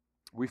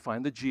 We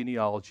find the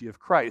genealogy of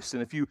Christ.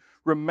 And if you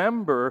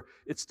remember,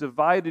 it's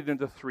divided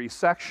into 3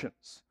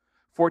 sections.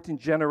 14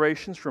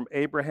 generations from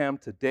Abraham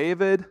to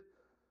David,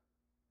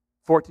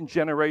 14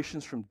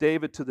 generations from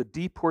David to the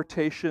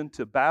deportation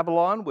to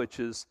Babylon,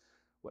 which is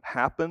what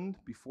happened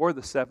before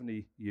the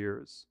 70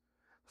 years.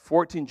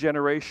 14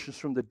 generations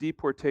from the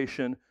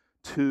deportation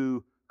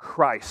to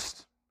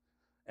Christ.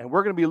 And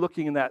we're going to be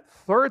looking in that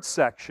third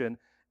section,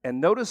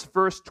 and notice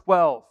verse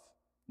 12.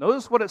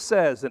 Notice what it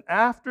says. And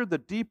after the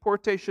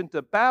deportation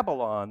to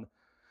Babylon,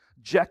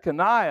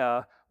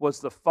 Jeconiah was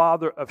the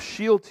father of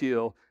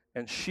Shealtiel,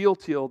 and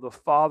Shealtiel the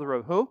father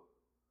of who?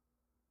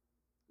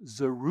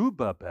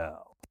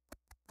 Zerubbabel.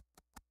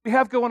 We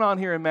have going on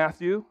here in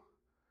Matthew,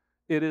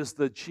 it is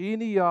the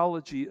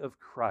genealogy of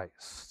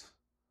Christ.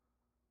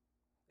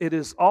 It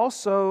is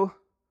also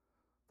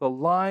the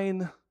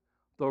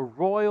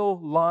royal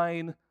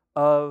line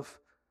of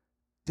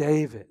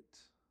David.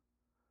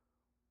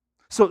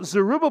 So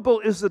Zerubbabel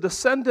is the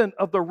descendant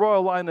of the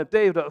royal line of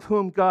David, of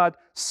whom God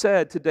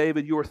said to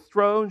David, your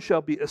throne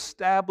shall be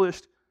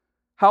established,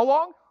 how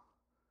long?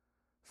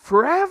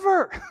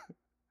 Forever.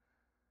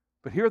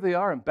 But here they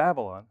are in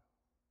Babylon.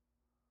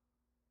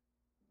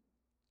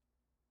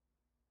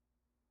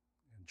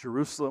 In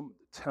Jerusalem,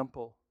 the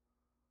temple,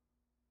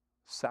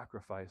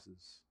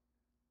 sacrifices,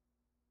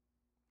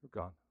 they're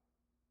gone.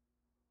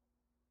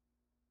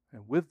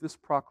 And with this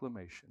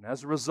proclamation,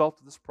 as a result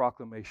of this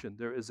proclamation,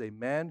 there is a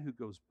man who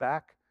goes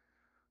back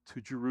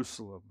to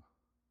Jerusalem.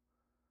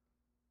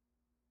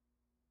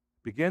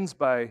 Begins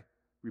by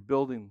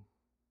rebuilding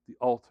the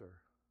altar,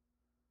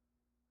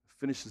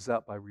 finishes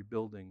out by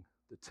rebuilding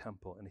the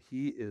temple. And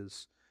he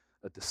is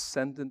a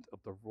descendant of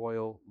the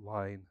royal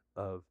line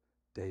of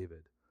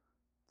David.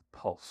 The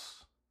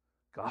pulse,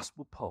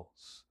 gospel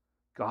pulse,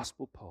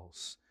 gospel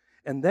pulse.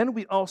 And then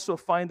we also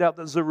find out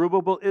that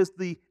Zerubbabel is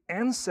the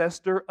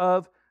ancestor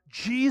of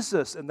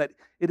Jesus, and that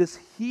it is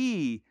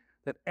he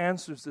that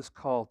answers this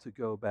call to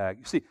go back.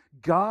 You see,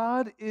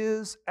 God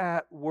is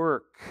at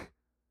work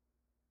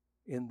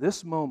in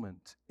this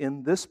moment,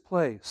 in this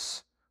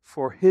place,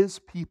 for his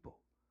people.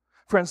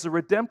 Friends, the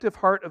redemptive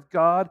heart of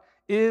God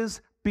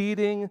is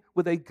beating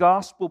with a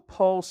gospel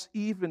pulse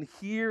even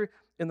here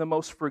in the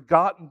most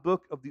forgotten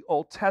book of the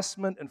Old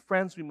Testament. And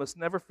friends, we must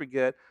never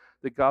forget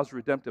that God's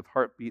redemptive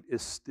heartbeat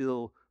is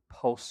still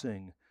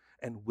pulsing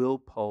and will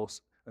pulse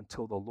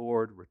until the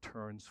Lord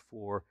returns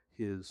for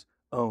his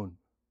own.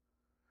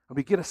 And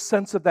we get a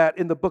sense of that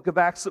in the book of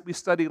Acts that we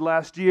studied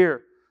last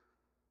year,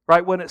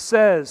 right? When it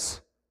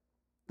says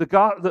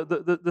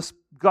this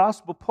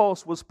gospel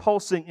pulse was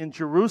pulsing in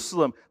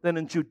Jerusalem, then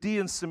in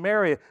Judea and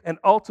Samaria, and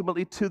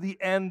ultimately to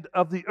the end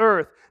of the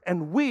earth.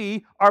 And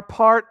we are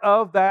part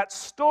of that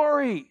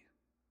story.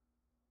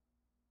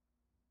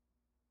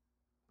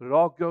 But it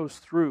all goes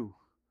through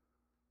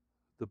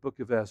the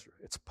book of Ezra.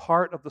 It's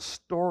part of the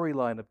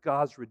storyline of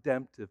God's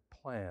redemptive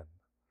plan.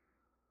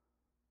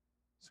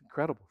 It's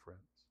incredible,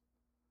 friends.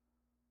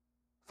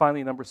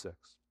 Finally, number 6.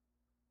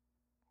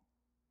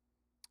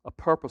 A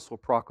purposeful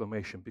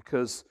proclamation,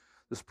 because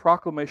this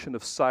proclamation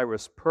of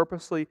Cyrus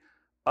purposely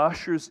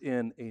ushers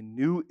in a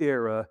new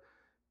era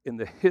in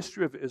the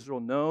history of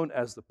Israel known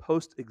as the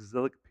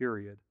post-exilic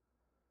period.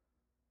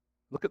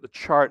 Look at the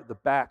chart at the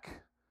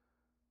back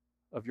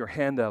of your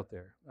handout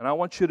there. And I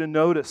want you to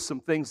notice some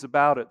things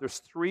about it. There's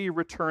 3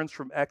 returns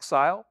from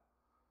exile.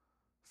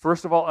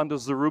 First of all, under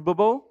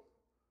Zerubbabel,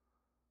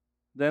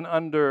 then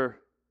under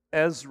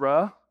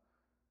Ezra,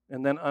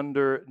 and then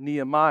under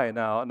Nehemiah.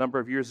 Now, a number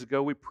of years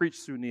ago, we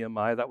preached through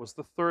Nehemiah. That was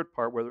the third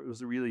part, where it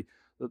was really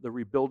the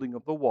rebuilding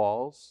of the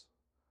walls.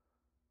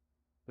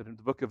 But in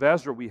the book of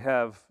Ezra, we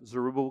have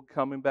Zerubbabel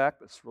coming back.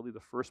 That's really the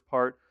first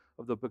part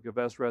of the book of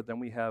Ezra. Then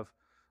we have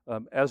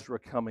Ezra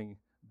coming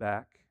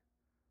back.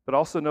 But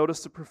also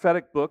notice the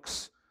prophetic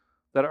books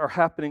that are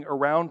happening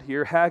around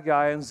here,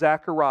 Haggai and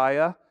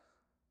Zechariah.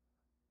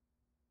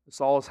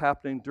 This all is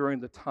happening during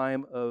the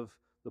time of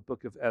the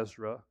book of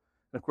Ezra.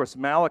 And of course,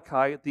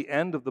 Malachi at the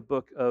end of the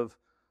book of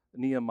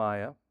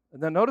Nehemiah.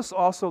 And then notice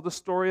also the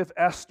story of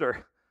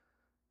Esther,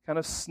 kind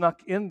of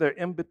snuck in there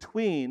in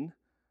between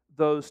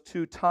those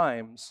 2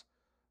 times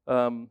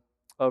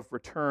of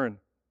return.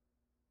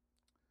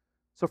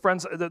 So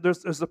friends,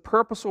 there's a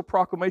purposeful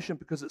proclamation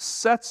because it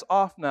sets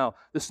off now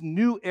this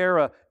new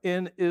era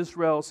in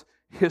Israel's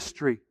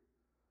history.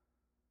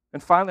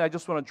 And finally, I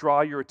just want to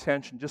draw your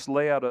attention, just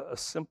lay out a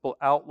simple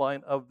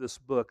outline of this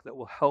book that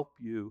will help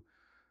you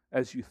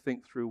as you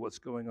think through what's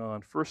going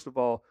on. First of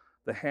all,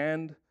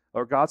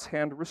 God's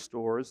hand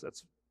restores,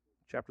 that's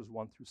chapters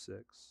 1 through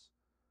 6.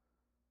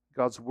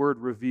 God's word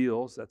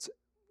reveals, that's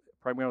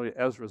primarily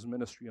Ezra's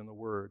ministry in the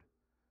word.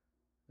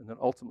 And then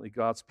ultimately,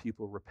 God's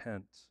people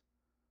repent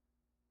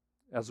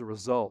as a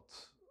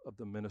result of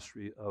the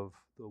ministry of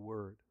the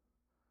word.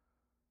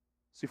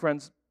 See,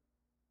 friends,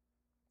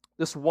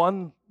 this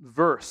one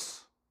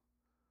verse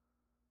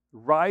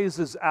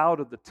rises out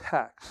of the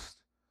text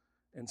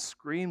and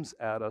screams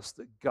at us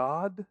that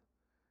God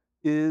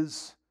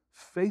is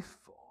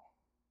faithful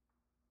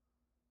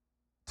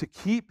to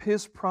keep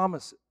his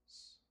promises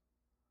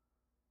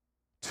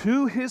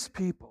to his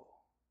people.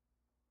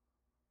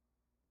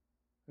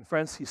 And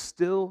friends, he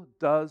still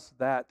does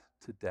that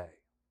today.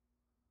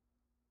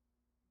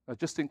 Now,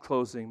 just in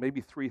closing,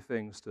 maybe 3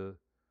 things to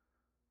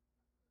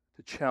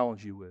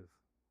challenge you with.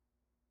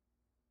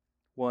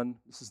 One,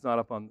 this is not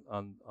up on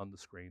the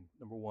screen.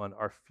 Number one,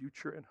 our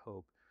future and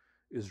hope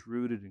is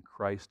rooted in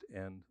Christ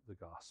and the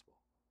gospel,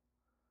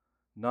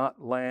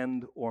 not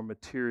land or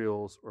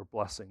materials or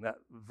blessing. That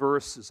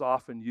verse is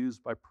often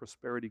used by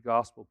prosperity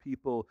gospel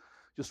people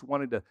just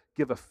wanting to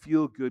give a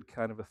feel-good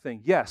kind of a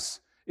thing. Yes,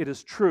 it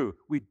is true.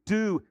 We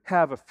do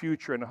have a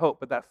future and a hope,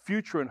 but that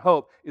future and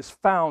hope is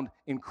found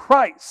in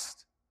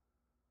Christ,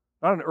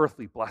 not in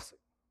earthly blessing,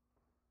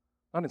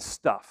 not in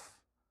stuff,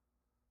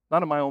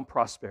 not in my own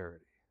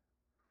prosperity,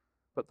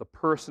 but the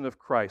person of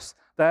Christ.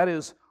 That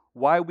is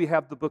why we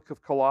have the book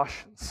of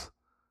Colossians,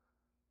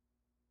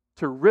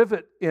 to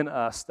rivet in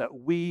us that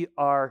we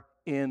are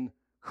in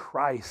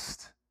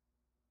Christ.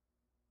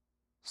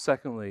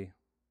 Secondly,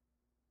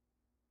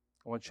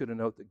 I want you to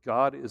note that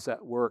God is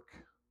at work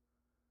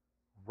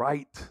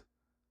right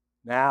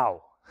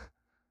now.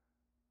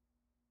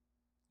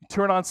 You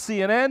turn on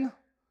CNN,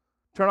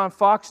 turn on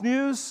Fox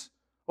News,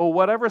 or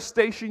whatever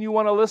station you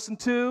want to listen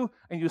to,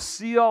 and you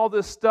see all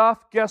this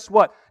stuff, guess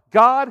what?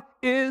 God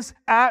is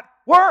at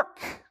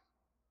work.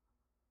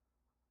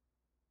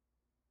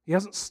 He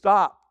hasn't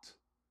stopped.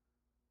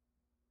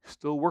 He's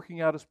still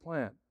working out his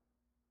plan.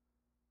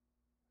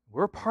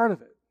 We're a part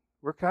of it.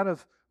 We're kind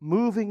of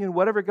moving in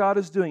whatever God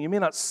is doing. You may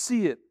not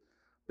see it,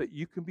 but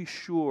you can be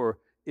sure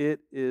it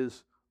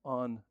is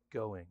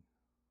ongoing.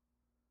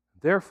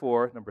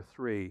 Therefore, number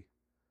 3,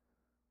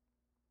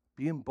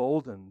 be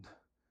emboldened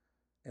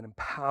and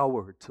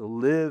empowered to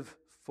live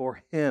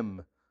for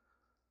Him,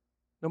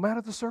 no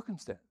matter the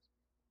circumstance.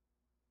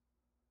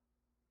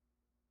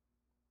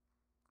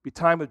 It could be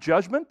a time of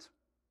judgment.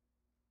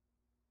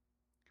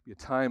 It could be a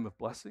time of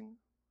blessing.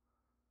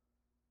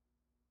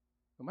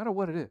 No matter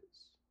what it is.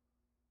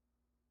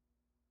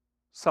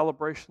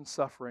 Celebration,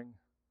 suffering.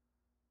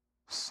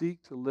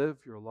 Seek to live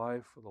your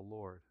life for the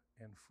Lord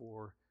and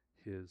for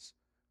His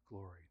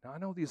glory. Now, I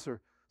know these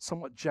are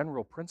somewhat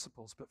general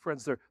principles, but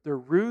friends, they're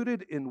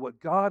rooted in what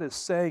God is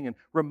saying and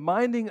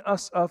reminding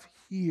us of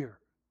here.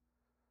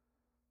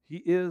 He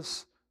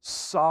is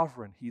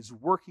sovereign. He's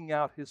working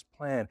out His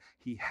plan.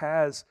 He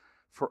has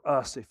for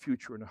us a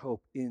future and a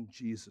hope in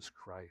Jesus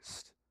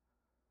Christ.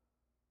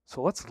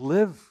 So let's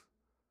live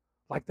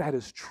like that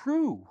is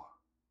true.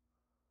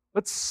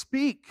 Let's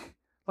speak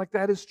like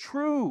that is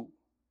true.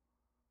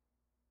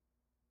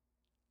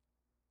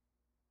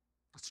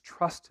 Let's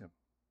trust Him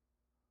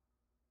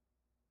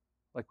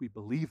like we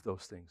believe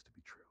those things to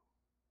be true.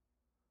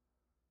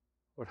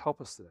 Lord,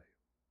 help us today.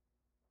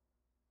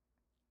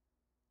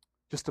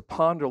 Just to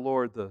ponder,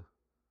 Lord, the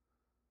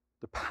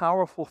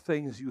powerful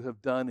things you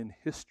have done in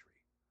history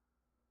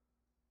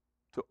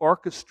to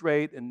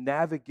orchestrate and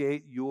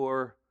navigate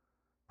your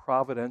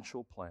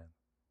providential plan.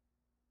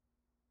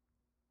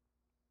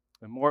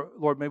 And more,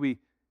 Lord, may we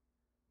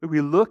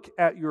look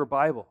at your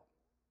Bible,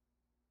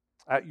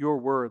 at your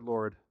word,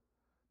 Lord,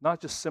 not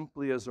just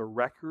simply as a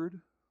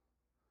record,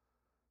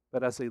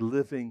 but as a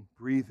living,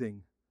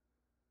 breathing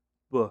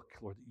book,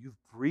 Lord, that you've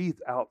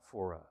breathed out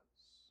for us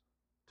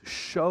to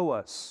show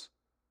us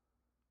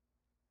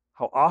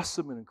how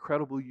awesome and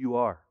incredible you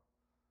are,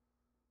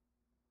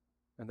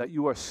 and that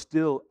you are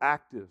still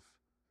active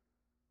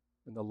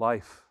in the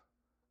life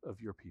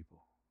of your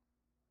people.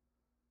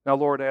 Now,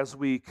 Lord, as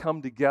we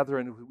come together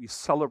and we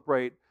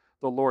celebrate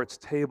the Lord's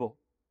table,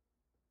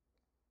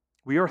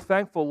 we are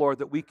thankful, Lord,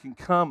 that we can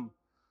come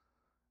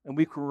and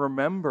we can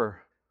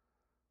remember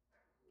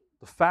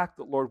the fact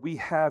that, Lord, we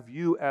have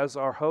you as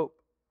our hope.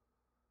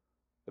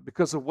 That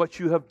because of what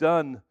you have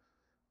done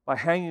by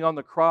hanging on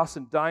the cross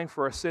and dying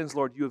for our sins,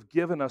 Lord, you have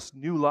given us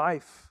new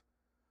life.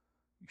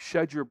 You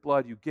shed your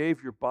blood. You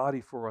gave your body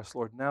for us,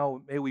 Lord.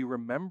 Now may we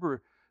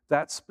remember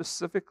that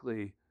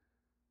specifically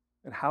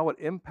and how it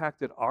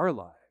impacted our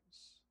lives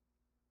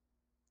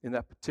in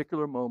that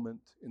particular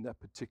moment, in that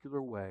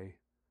particular way,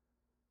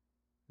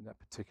 in that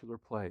particular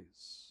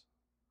place.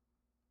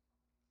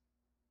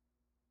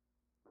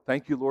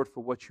 Thank you, Lord,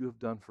 for what you have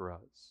done for us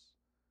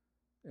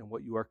and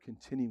what you are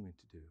continuing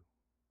to do.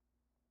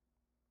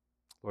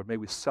 Lord, may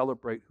we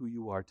celebrate who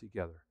you are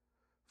together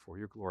for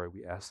your glory.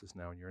 We ask this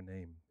now in your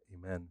name.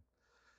 Amen.